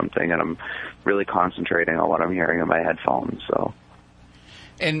music or something, and I'm really concentrating on what I'm hearing in my headphones. So.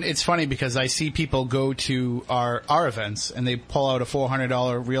 And it's funny because I see people go to our events and they pull out a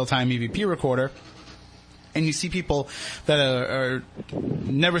 $400 real-time EVP recorder, and you see people that are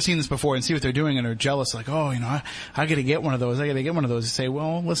never seen this before and see what they're doing and are jealous, like, oh, I got to get one of those. I got to get one of those. You say,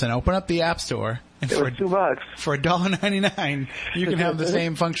 well, listen, open up the App Store, and for $2, for $1.99, you can have the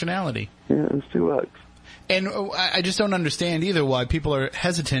same functionality. Yeah, it's $2. And I just don't understand either why people are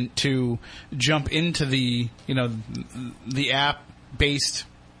hesitant to jump into the app-based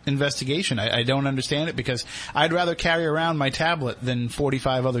investigation. I don't understand it, because I'd rather carry around my tablet than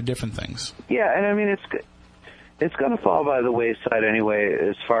 45 other different things. Yeah, and I mean, it's going to fall by the wayside anyway,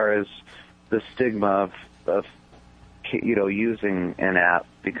 as far as the stigma of using an app,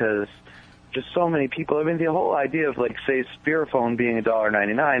 because just so many people. I mean, the whole idea of, like, say, Spearphone being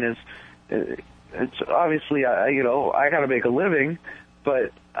 $1.99 is, it's obviously, I got to make a living,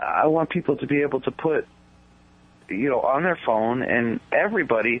 but I want people to be able to put on their phone, and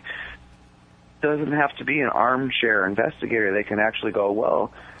everybody doesn't have to be an armchair investigator. They can actually go,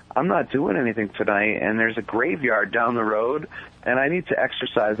 well, I'm not doing anything tonight, and there's a graveyard down the road, and I need to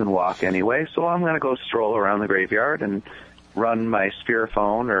exercise and walk anyway, so I'm going to go stroll around the graveyard and run my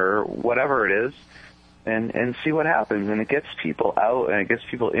Spearphone or whatever it is, and see what happens. And it gets people out, and it gets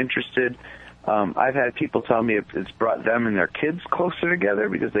people interested. I've had people tell me it's brought them and their kids closer together,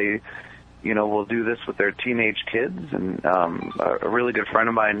 because they will do this with their teenage kids. And a really good friend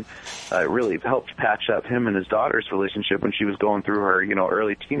of mine really helped patch up him and his daughter's relationship when she was going through her,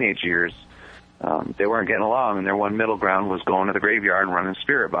 early teenage years. They weren't getting along, and their one middle ground was going to the graveyard and running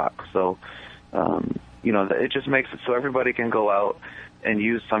Spirit Box. So, it just makes it so everybody can go out and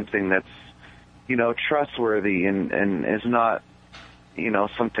use something that's, trustworthy and is not,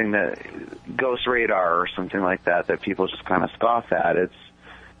 something that Ghost Radar or something like that people just kind of scoff at. It's,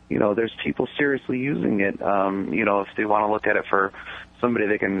 there's people seriously using it. If they want to look at it for somebody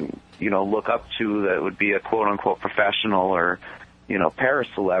they can, look up to, that would be a quote unquote professional or,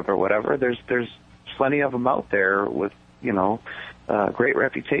 paraceleb or whatever. There's plenty of them out there with, great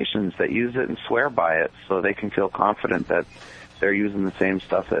reputations that use it and swear by it, so they can feel confident that they're using the same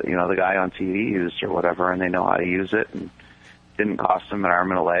stuff that, the guy on TV used or whatever, and they know how to use it, and didn't cost them an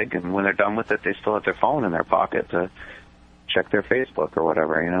arm and a leg. And when they're done with it, they still have their phone in their pocket to check their Facebook or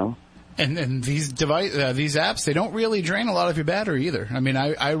whatever, And these these apps, they don't really drain a lot of your battery either. I mean,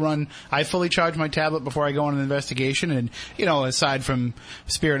 I fully charge my tablet before I go on an investigation, and, aside from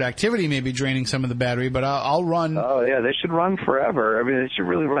Spirit Activity maybe draining some of the battery, but I'll run. Oh yeah, they should run forever. I mean, they should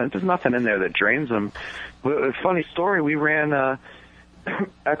really run. There's nothing in there that drains them. A funny story, we ran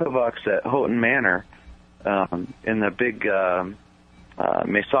EchoVox at Houghton Manor, in the big,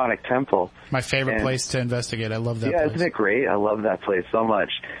 Masonic Temple. My favorite place to investigate. I love that place. Yeah, isn't it great? I love that place so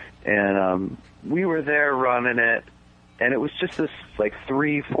much. And we were there running it, and it was just this,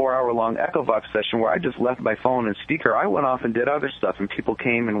 3-4 hour long EchoVox session where I just left my phone and speaker. I went off and did other stuff, and people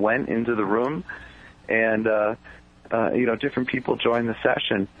came and went into the room, and, different people joined the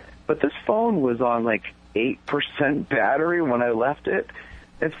session. But this phone was on, 8% battery when I left it.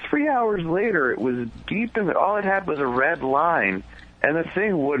 And 3 hours later, it was deep in all it had was a red line. And the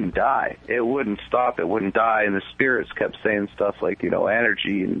thing wouldn't die. It wouldn't stop. It wouldn't die. And the spirits kept saying stuff like,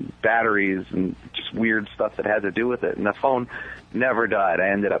 energy and batteries and just weird stuff that had to do with it. And the phone never died. I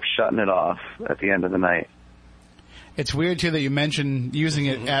ended up shutting it off at the end of the night. It's weird, too, that you mentioned using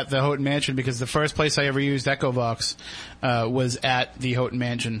it at the Houghton Mansion, because the first place I ever used EchoVox was at the Houghton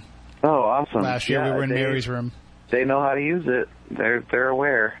Mansion. Oh, awesome. Last year we were in Mary's room. They know how to use it. They're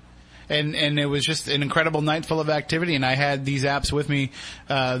aware. And it was just an incredible night full of activity, and I had these apps with me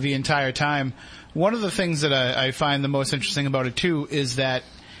the entire time. One of the things that I find the most interesting about it, too, is that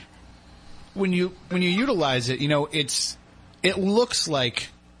when you utilize it, it looks like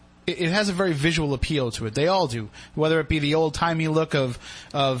it has a very visual appeal to it. They all do, whether it be the old-timey look of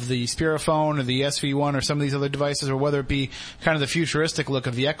the Spearphone or the SV1 or some of these other devices, or whether it be kind of the futuristic look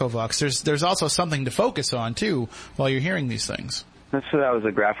of the EchoVox. There's also something to focus on, too, while you're hearing these things. I was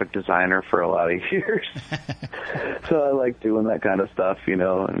a graphic designer for a lot of years. So I like doing that kind of stuff, and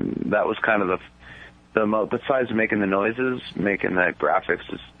that was kind of besides making the noises, making the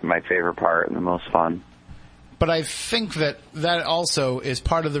graphics is my favorite part and the most fun. But I think that also is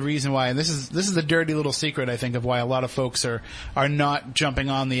part of the reason why, and this is the dirty little secret, I think, of why a lot of folks are not jumping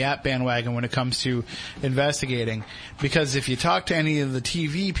on the app bandwagon when it comes to investigating. Because if you talk to any of the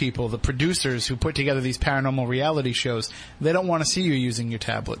TV people, the producers who put together these paranormal reality shows, they don't want to see you using your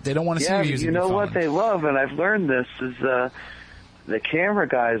tablet. They don't want to see you using your phone. What they love, and I've learned this, is the camera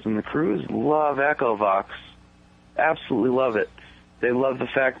guys and the crews love EchoVox. Absolutely love it. They love the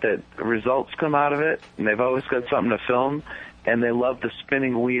fact that results come out of it, and they've always got something to film, and they love the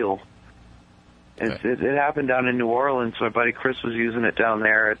spinning wheel. It happened down in New Orleans. My buddy Chris was using it down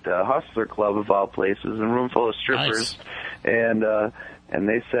there at the Hustler Club, of all places, a room full of strippers. Nice. And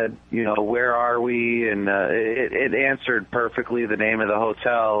they said, where are we? And it answered perfectly the name of the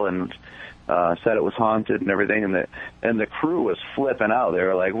hotel, and said it was haunted and everything, and the crew was flipping out. They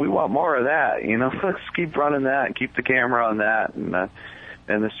were like, "We want more of that, let's keep running that and keep the camera on that." And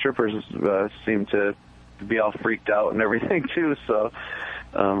the strippers seemed to be all freaked out and everything too. So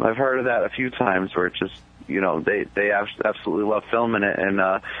I've heard of that a few times where it just they absolutely love filming it. And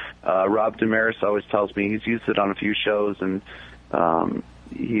Rob Damaris always tells me he's used it on a few shows, and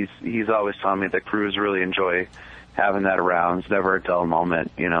he's always telling me the crews really enjoy having that around. It's never a dull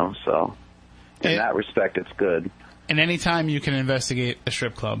moment, so. In that respect, it's good. And anytime you can investigate a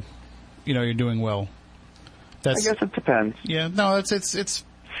strip club, you're doing well. I guess it depends. Yeah, no, it's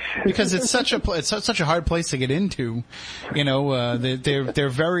because it's such a hard place to get into. They're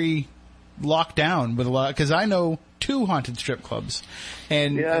very locked down with a lot. Because I know 2 haunted strip clubs,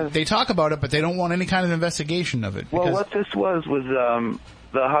 and they talk about it, but they don't want any kind of investigation of it. Well, what this was the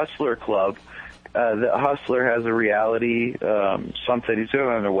Hustler Club. The Hustler has a reality something. He's doing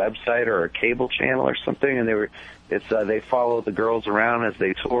it on their website or a cable channel or something, and they follow the girls around as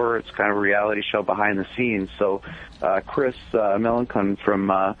they tour. It's kind of a reality show behind the scenes. So Chris Melancon from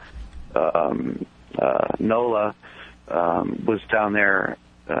NOLA was down there,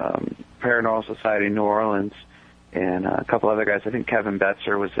 Paranormal Society in New Orleans, and a couple other guys. I think Kevin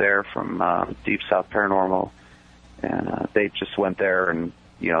Betzer was there from Deep South Paranormal, and they just went there and.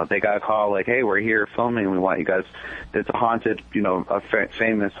 They got a call like, "Hey, we're here filming. We want you guys." It's a haunted, a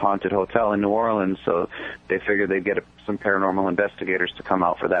famous haunted hotel in New Orleans. So they figured they'd get some paranormal investigators to come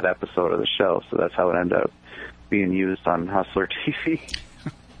out for that episode of the show. So that's how it ended up being used on Hustler TV.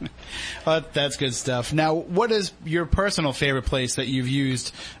 Well, that's good stuff. Now, what is your personal favorite place that you've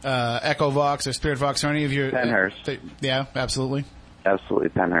used EchoVox or SpiritVox or any of your... Pennhurst. Yeah, absolutely. Absolutely,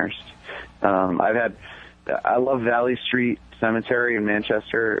 Pennhurst. I love Valley Street Cemetery in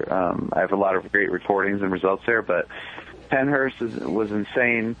Manchester. I have a lot of great recordings and results there, but Pennhurst was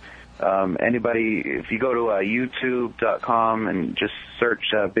insane. Anybody, if you go to youtube.com and just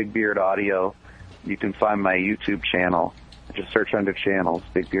search Big Beard Audio, you can find my YouTube channel. Just search under channels,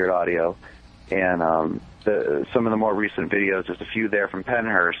 Big Beard Audio. And some of the more recent videos, there's a few there from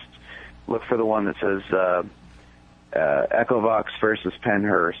Pennhurst. Look for the one that says EchoVox versus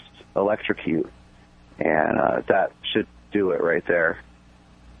Pennhurst, Electrocute. And that should do it right there.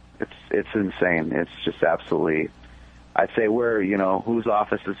 It's insane. It's just absolutely... I'd say whose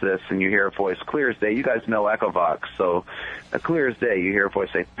office is this? And you hear a voice, clear as day. You guys know EchoVox, so clear as day, you hear a voice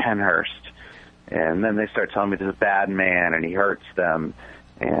say, Pennhurst. And then they start telling me there's a bad man and he hurts them.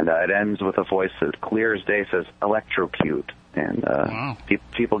 And it ends with a voice that clear as day says, Electrocute. And wow.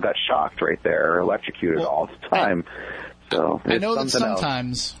 People got shocked right there, electrocuted all the time. So I know that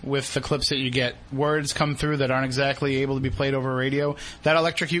sometimes with the clips that you get, words come through that aren't exactly able to be played over radio. That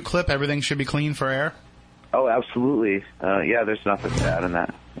Electrocute clip, everything should be clean for air? Oh, absolutely. Yeah, there's nothing bad in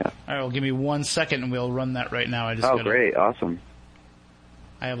that. Yeah. All right, well, give me 1 second and we'll run that right now. Great. Awesome.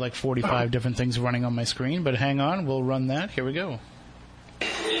 I have like 45 different things running on my screen, but hang on, we'll run that. Here we go.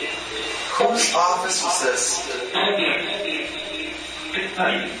 Whose office was this?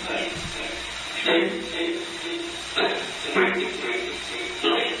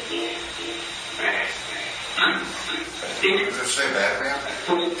 Does it say Batman?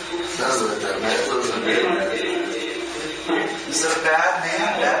 Doesn't it? That doesn't mean. Is it a bad man?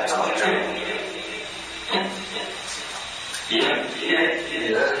 Bad doctor? Yeah.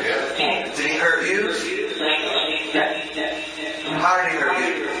 Did he hurt you? How did he hurt you?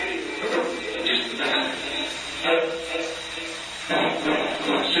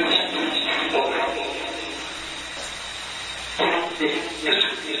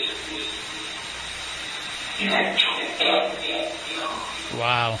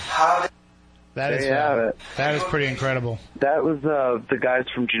 Wow. That is There you have it. That is pretty incredible. That was the guys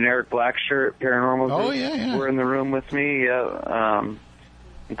from Generic Black Shirt Paranormal Group. Oh, yeah. Were in the room with me. I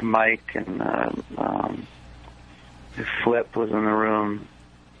think Mike and Flip was in the room,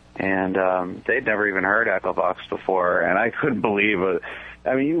 and they'd never even heard Echo Box before, and I couldn't believe it.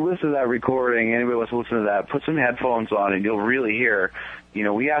 I mean, you listen to that recording, anybody wants to listen to that, put some headphones on, and you'll really hear,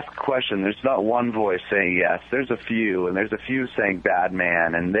 we ask a question, there's not one voice saying yes, there's a few, and there's a few saying bad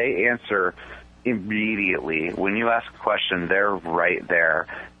man, and they answer immediately. When you ask a question, they're right there.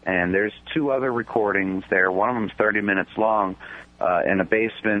 And there's 2 other recordings there. One of them's 30 minutes long. In a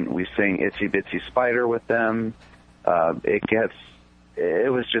basement, we sing Itsy Bitsy Spider with them.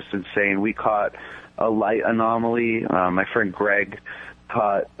 It was just insane. We caught a light anomaly. My friend Greg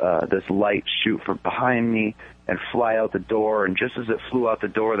caught this light shoot from behind me and fly out the door, and just as it flew out the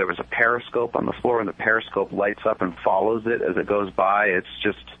door, there was a periscope on the floor, and the periscope lights up and follows it as it goes by. It's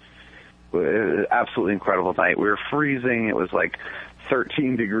just an absolutely incredible night. We were freezing. It was like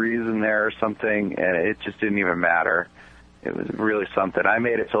 13 degrees in there or something, and it just didn't even matter. It was really something. I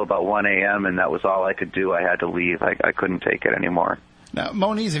made it till about 1 a.m., and that was all I could do. I had to leave. I couldn't take it anymore. Now,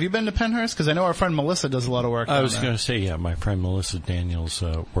 Moniz, have you been to Pennhurst? Because I know our friend Melissa does a lot of work I was going to say, yeah, my friend Melissa Daniels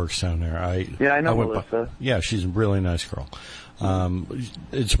works down there. I know Melissa. Yeah, she's a really nice girl.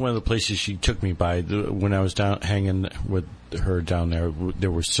 It's one of the places she took me by. When I was down hanging with her down there,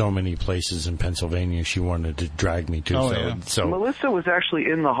 there were so many places in Pennsylvania she wanted to drag me to. So Melissa was actually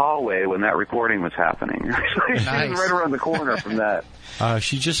in the hallway when that recording was happening. She was right around the corner from that.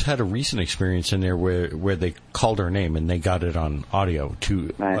 She just had a recent experience in there where they called her name and they got it on audio.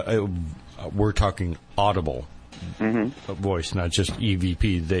 We're talking audible voice, not just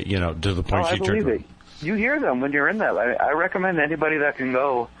EVP. To the point she turned. It. You hear them when you're in that. I recommend anybody that can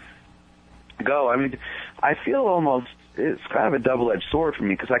go. I mean, I feel almost, it's kind of a double-edged sword for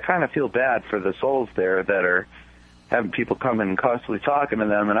me, because I kind of feel bad for the souls there that are having people come in and constantly talking to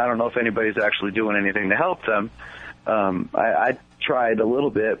them, and I don't know if anybody's actually doing anything to help them. I tried a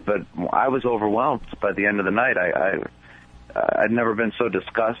little bit, but I was overwhelmed by the end of the night. I'd never been so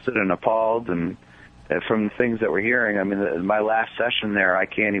disgusted and appalled, and from the things that we're hearing. I mean, my last session there, I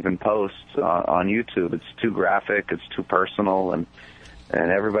can't even post on YouTube. It's too graphic. It's too personal. And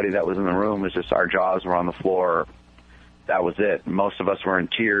everybody that was in the room was just, our jaws were on the floor. That was it. Most of us were in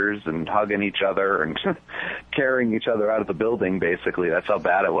tears and hugging each other and carrying each other out of the building, basically. That's how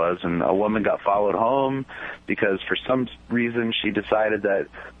bad it was. And a woman got followed home because for some reason she decided that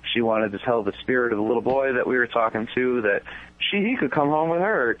she wanted to tell the spirit of the little boy that we were talking to that he could come home with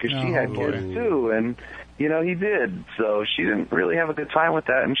her because she had kids too. And, he did. So she didn't really have a good time with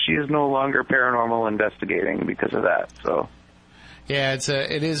that. And she is no longer paranormal investigating because of that. So. Yeah,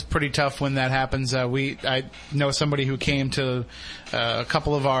 it is pretty tough when that happens. I know somebody who came to a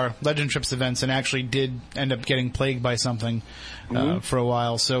couple of our Legend Trips events and actually did end up getting plagued by something for a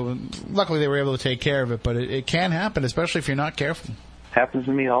while. So luckily they were able to take care of it, but it can happen, especially if you're not careful. Happens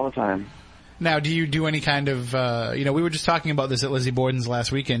to me all the time. Now, do you do any kind of, we were just talking about this at Lizzie Borden's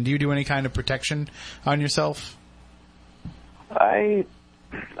last weekend. Do you do any kind of protection on yourself? I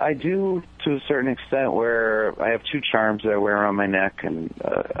do to a certain extent, where I have 2 charms that I wear around my neck, and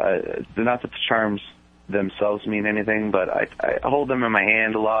not that the charms themselves mean anything, but I hold them in my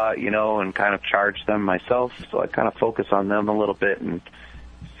hand a lot, and kind of charge them myself, so I kind of focus on them a little bit and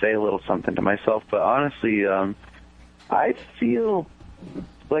say a little something to myself. But honestly, I feel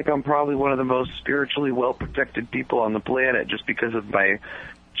like I'm probably one of the most spiritually well-protected people on the planet just because of my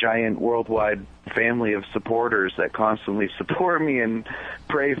giant worldwide family of supporters that constantly support me and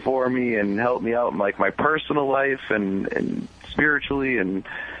pray for me and help me out in like my personal life and spiritually and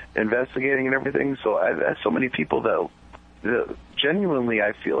investigating and everything. So I've had so many people that genuinely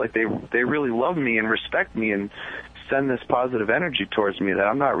I feel like they really love me and respect me and send this positive energy towards me that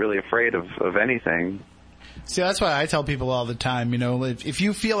I'm not really afraid of anything. See, that's why I tell people all the time, if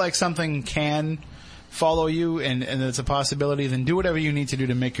you feel like something can follow you and it's a possibility, then do whatever you need to do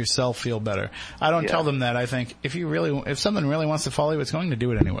to make yourself feel better. I don't tell them that. I think if something really wants to follow you, it's going to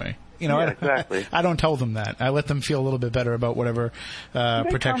do it anyway. Exactly. I don't tell them that. I let them feel a little bit better about whatever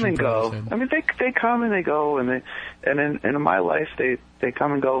protection. They come and go. I mean, they come and they go, and in my life they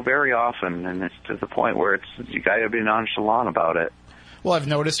come and go very often, and it's to the point where you got to be nonchalant about it. Well, I've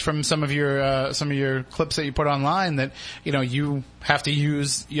noticed from some of your clips that you put online that you have to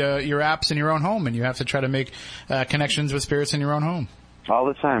use your apps in your own home, and you have to try to make connections with spirits in your own home. All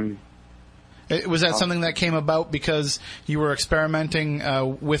the time. Was that something that came about because you were experimenting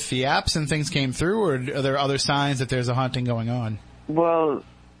with the apps and things came through, or are there other signs that there's a haunting going on? Well,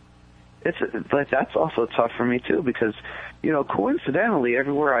 that's also tough for me too because coincidentally,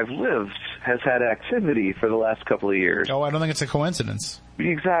 everywhere I've lived, has had activity for the last couple of years. Oh, I don't think it's a coincidence.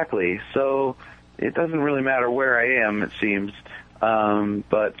 Exactly. So it doesn't really matter where I am, it seems.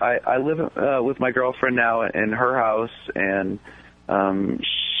 But I live with my girlfriend now in her house, and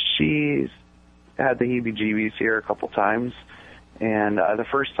she's had the heebie-jeebies here a couple times. And the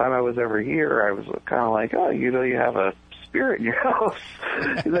first time I was ever here, I was kind of like, oh, you have a spirit in your house.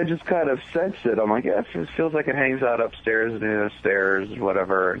 Because I just kind of sensed it. I'm like, yeah, it feels like it hangs out upstairs and the stairs,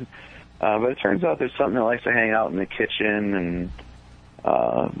 whatever. But it turns out there's something that likes to hang out in the kitchen, and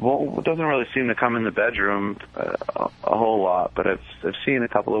it doesn't really seem to come in the bedroom a whole lot. But I've seen a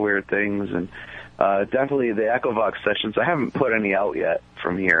couple of weird things, and definitely the Echovox sessions. I haven't put any out yet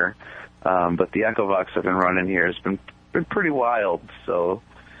from here, but the Echovox I've been running here has been pretty wild. So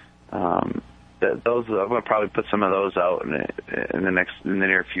those I'm gonna probably put some of those out in the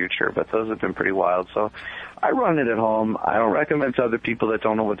near future. But those have been pretty wild. So I run it at home. I don't recommend to other people that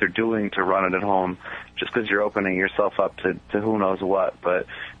don't know what they're doing to run it at home, just because you're opening yourself up to who knows what. But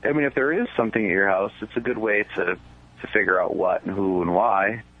I mean, if there is something at your house, it's a good way to figure out what and who and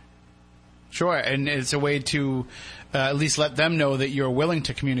why. Sure, and it's a way to at least let them know that you're willing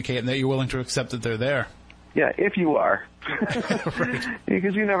to communicate and that you're willing to accept that they're there. Yeah, if you are. Right.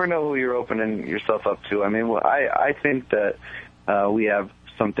 Because you never know who you're opening yourself up to. I mean, I think that we have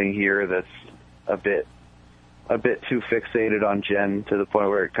something here that's a bit too fixated on Jen to the point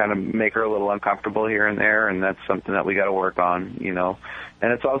where it kind of make her a little uncomfortable here and there, and that's something that we got to work on,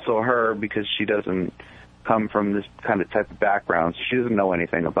 And it's also her, because she doesn't come from this kind of type of background, so she doesn't know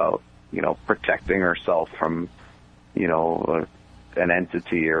anything about, protecting herself from, an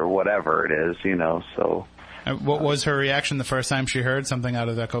entity or whatever it is, so... What was her reaction the first time she heard something out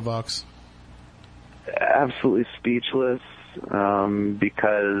of Echovox? Absolutely speechless,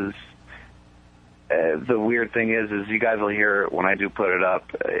 because the weird thing is you guys will hear it when I do put it up.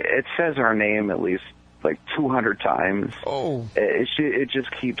 It says her name at least like 200 times. Oh. It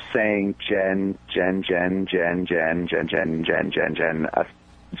just keeps saying Jen, Jen, Jen, Jen, Jen, Jen, Jen, Jen, Jen, Jen.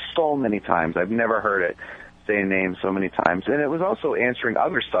 So many times. I've never heard it say names so many times. And it was also answering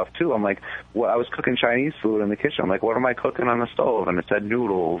other stuff too. I'm like, I was cooking Chinese food in the kitchen. I'm like, what am I cooking on the stove? And it said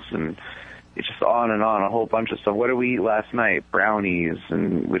noodles, and it's just on and on, a whole bunch of stuff. What did we eat last night? Brownies,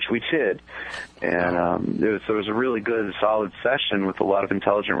 and which we did. And it was a really good, solid session with a lot of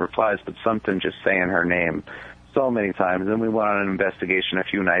intelligent replies, but something just saying her name so many times. Then we went on an investigation a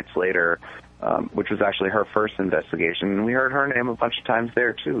few nights later, which was actually her first investigation, and we heard her name a bunch of times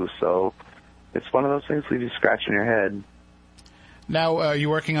there too. So it's one of those things leave you scratching your head. Now, are you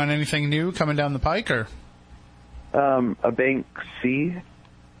working on anything new coming down the pike, or? A Bank C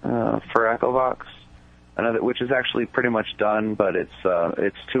for Echovox, which is actually pretty much done, but it's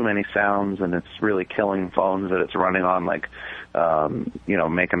too many sounds, and it's really killing phones that it's running on, like,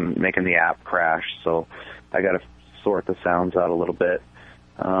 making the app crash. So I got to sort the sounds out a little bit.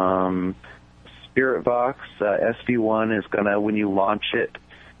 SpiritVox SV1 is gonna, when you launch it,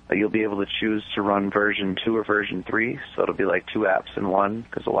 you'll be able to choose to run version 2 or version 3, so it'll be like 2 apps in one,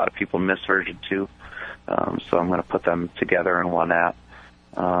 because a lot of people miss version 2. So I'm going to put them together in one app.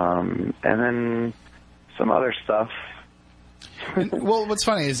 And then some other stuff. Well, what's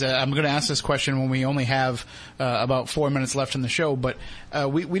funny is I'm going to ask this question when we only have about 4 minutes left in the show, but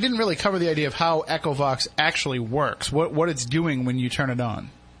we didn't really cover the idea of how Echovox actually works, what it's doing when you turn it on.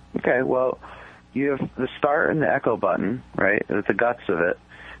 Okay, well, you have the start and the echo button, right? It's the guts of it.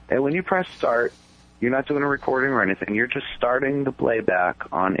 And when you press start, you're not doing a recording or anything. You're just starting the playback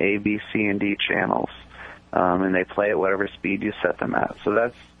on A, B, C, and D channels. And they play at whatever speed you set them at. So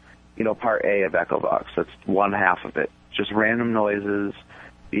that's, part A of Echovox. That's one half of it. Just random noises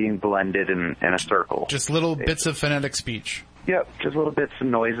being blended in a circle. Just little bits of phonetic speech. Yep, just little bits of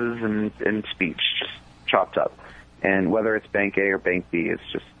noises and speech, just chopped up. And whether it's Bank A or Bank B, it's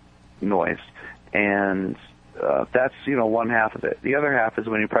just noise. And that's, one half of it. The other half is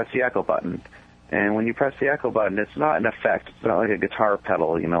when you press the echo button. And when you press the echo button, it's not an effect. It's not like a guitar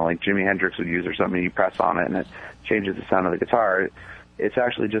pedal, like Jimi Hendrix would use or something. You press on it and it changes the sound of the guitar. It's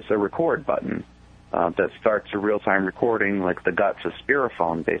actually just a record button that starts a real-time recording, like the guts of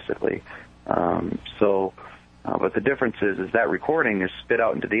Spiriphone, basically. But the difference is that recording is spit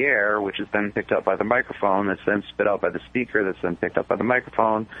out into the air, which is then picked up by the microphone, that's then spit out by the speaker, that's then picked up by the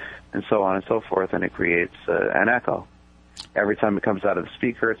microphone, and so on and so forth, and it creates an echo. Every time it comes out of the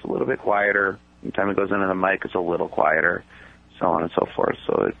speaker, it's a little bit quieter. Every time it goes into the mic, it's a little quieter, so on and so forth.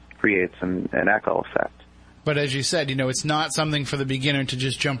 So it creates an echo effect. But as you said, it's not something for the beginner to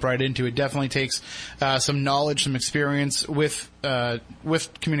just jump right into. It definitely takes some knowledge, some experience with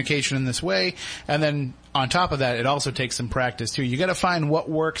communication in this way, and then on top of that, it also takes some practice too. You got to find what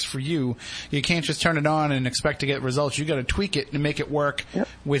works for you. You can't just turn it on and expect to get results. You got to tweak it and make it work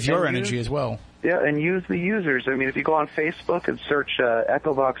with your energy as well. Yeah, and use the users. I mean, if you go on Facebook and search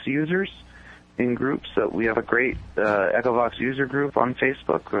EchoVox users in groups, we have a great EchoVox user group on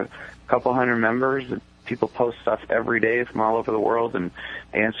Facebook, a couple hundred members. People post stuff every day from all over the world and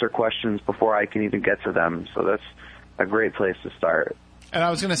answer questions before I can even get to them. So that's a great place to start. And I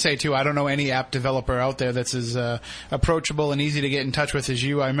was going to say, too, I don't know any app developer out there that's as approachable and easy to get in touch with as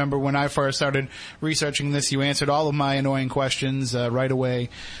you. I remember when I first started researching this, you answered all of my annoying questions right away.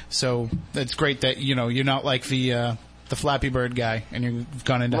 So it's great that, you're not like the Flappy Bird guy and you've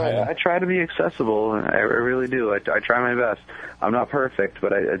gone into hiding. I try to be accessible. I really do. I try my best. I'm not perfect,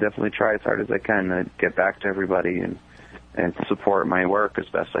 but I definitely try as hard as I can to get back to everybody and support my work as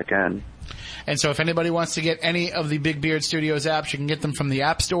best I can. And so if anybody wants to get any of the Big Beard Studios apps, you can get them from the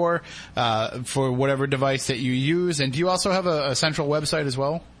App Store for whatever device that you use. And do you also have a central website as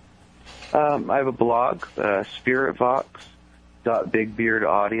well? I have a blog,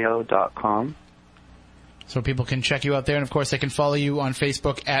 spiritvox.bigbeardaudio.com. So people can check you out there. And, of course, they can follow you on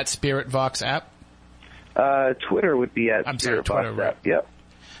Facebook at SpiritVox app. Twitter would be at SpiritVox app. Yep.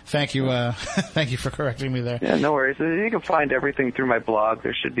 Thank you. Thank you for correcting me there. Yeah, no worries. You can find everything through my blog.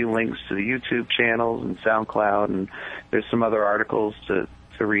 There should be links to the YouTube channels and SoundCloud, and there's some other articles to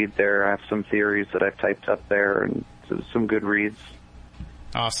read there. I have some theories that I've typed up there and some good reads.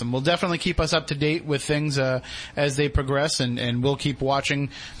 Awesome. Well, definitely keep us up to date with things as they progress, and we'll keep watching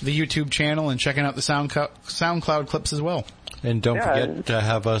the YouTube channel and checking out the SoundCloud clips as well. And don't forget to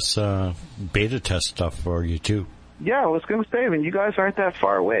have us beta test stuff for you, too. Yeah, I was going to say, you guys aren't that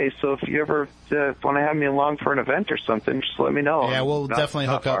far away, so if you ever want to have me along for an event or something, just let me know. Yeah, we'll definitely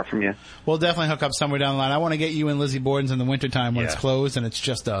hook up. Far from you. We'll definitely hook up somewhere down the line. I want to get you and Lizzie Borden's in the wintertime when it's closed and it's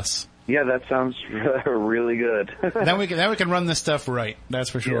just us. Yeah, that sounds really good. then we can run this stuff right. That's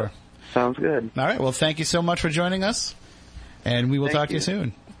for sure. Yeah, sounds good. All right. Well, thank you so much for joining us, and we will talk to you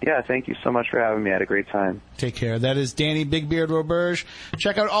soon. Yeah, thank you so much for having me. I had a great time. Take care. That is Danny Big Beard Roberge.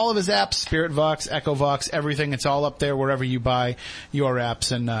 Check out all of his apps, SpiritVox, EchoVox, everything. It's all up there wherever you buy your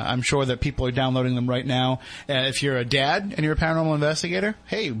apps, and I'm sure that people are downloading them right now. If you're a dad and you're a paranormal investigator,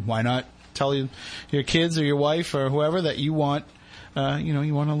 hey, why not tell your kids or your wife or whoever that you want,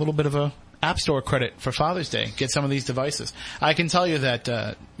 you want a little bit of a App Store credit for Father's Day. Get some of these devices. I can tell you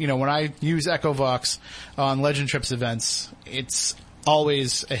that, when I use EchoVox on Legend Trips events, it's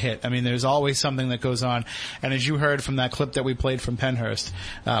always a hit. I mean, there's always something that goes on. And as you heard from that clip that we played from Penhurst,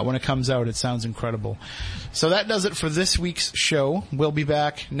 when it comes out, it sounds incredible. So that does it for this week's show. We'll be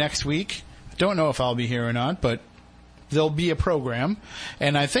back next week. Don't know if I'll be here or not, but there'll be a program.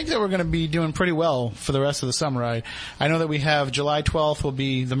 And I think that we're going to be doing pretty well for the rest of the summer. I know that we have July 12th will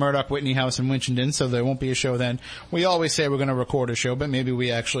be the Murdoch Whitney House in Winchendon, so there won't be a show then. We always say we're going to record a show, but maybe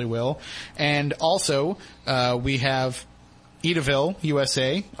we actually will. And also, we have Edaville,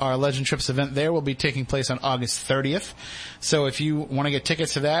 USA. Our Legend Trips event there will be taking place on August 30th. So if you want to get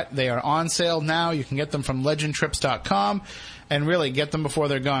tickets to that, they are on sale now. You can get them from legendtrips.com. And really get them before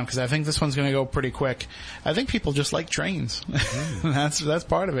they're gone, because I think this one's going to go pretty quick. I think people just like trains. That's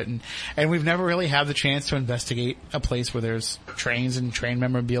part of it. And we've never really had the chance to investigate a place where there's trains and train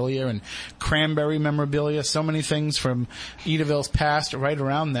memorabilia and cranberry memorabilia. So many things from Edaville's past right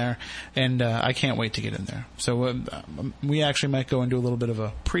around there. And I can't wait to get in there. So we actually might go and do a little bit of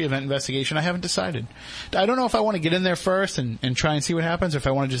a pre-event investigation. I haven't decided. I don't know if I want to get in there first and try and see what happens, or if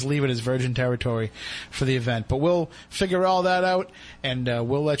I want to just leave it as virgin territory for the event. But we'll figure all that out, and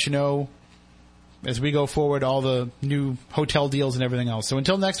we'll let you know as we go forward all the new hotel deals and everything else. So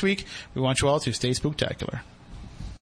until next week, we want you all to stay spooktacular.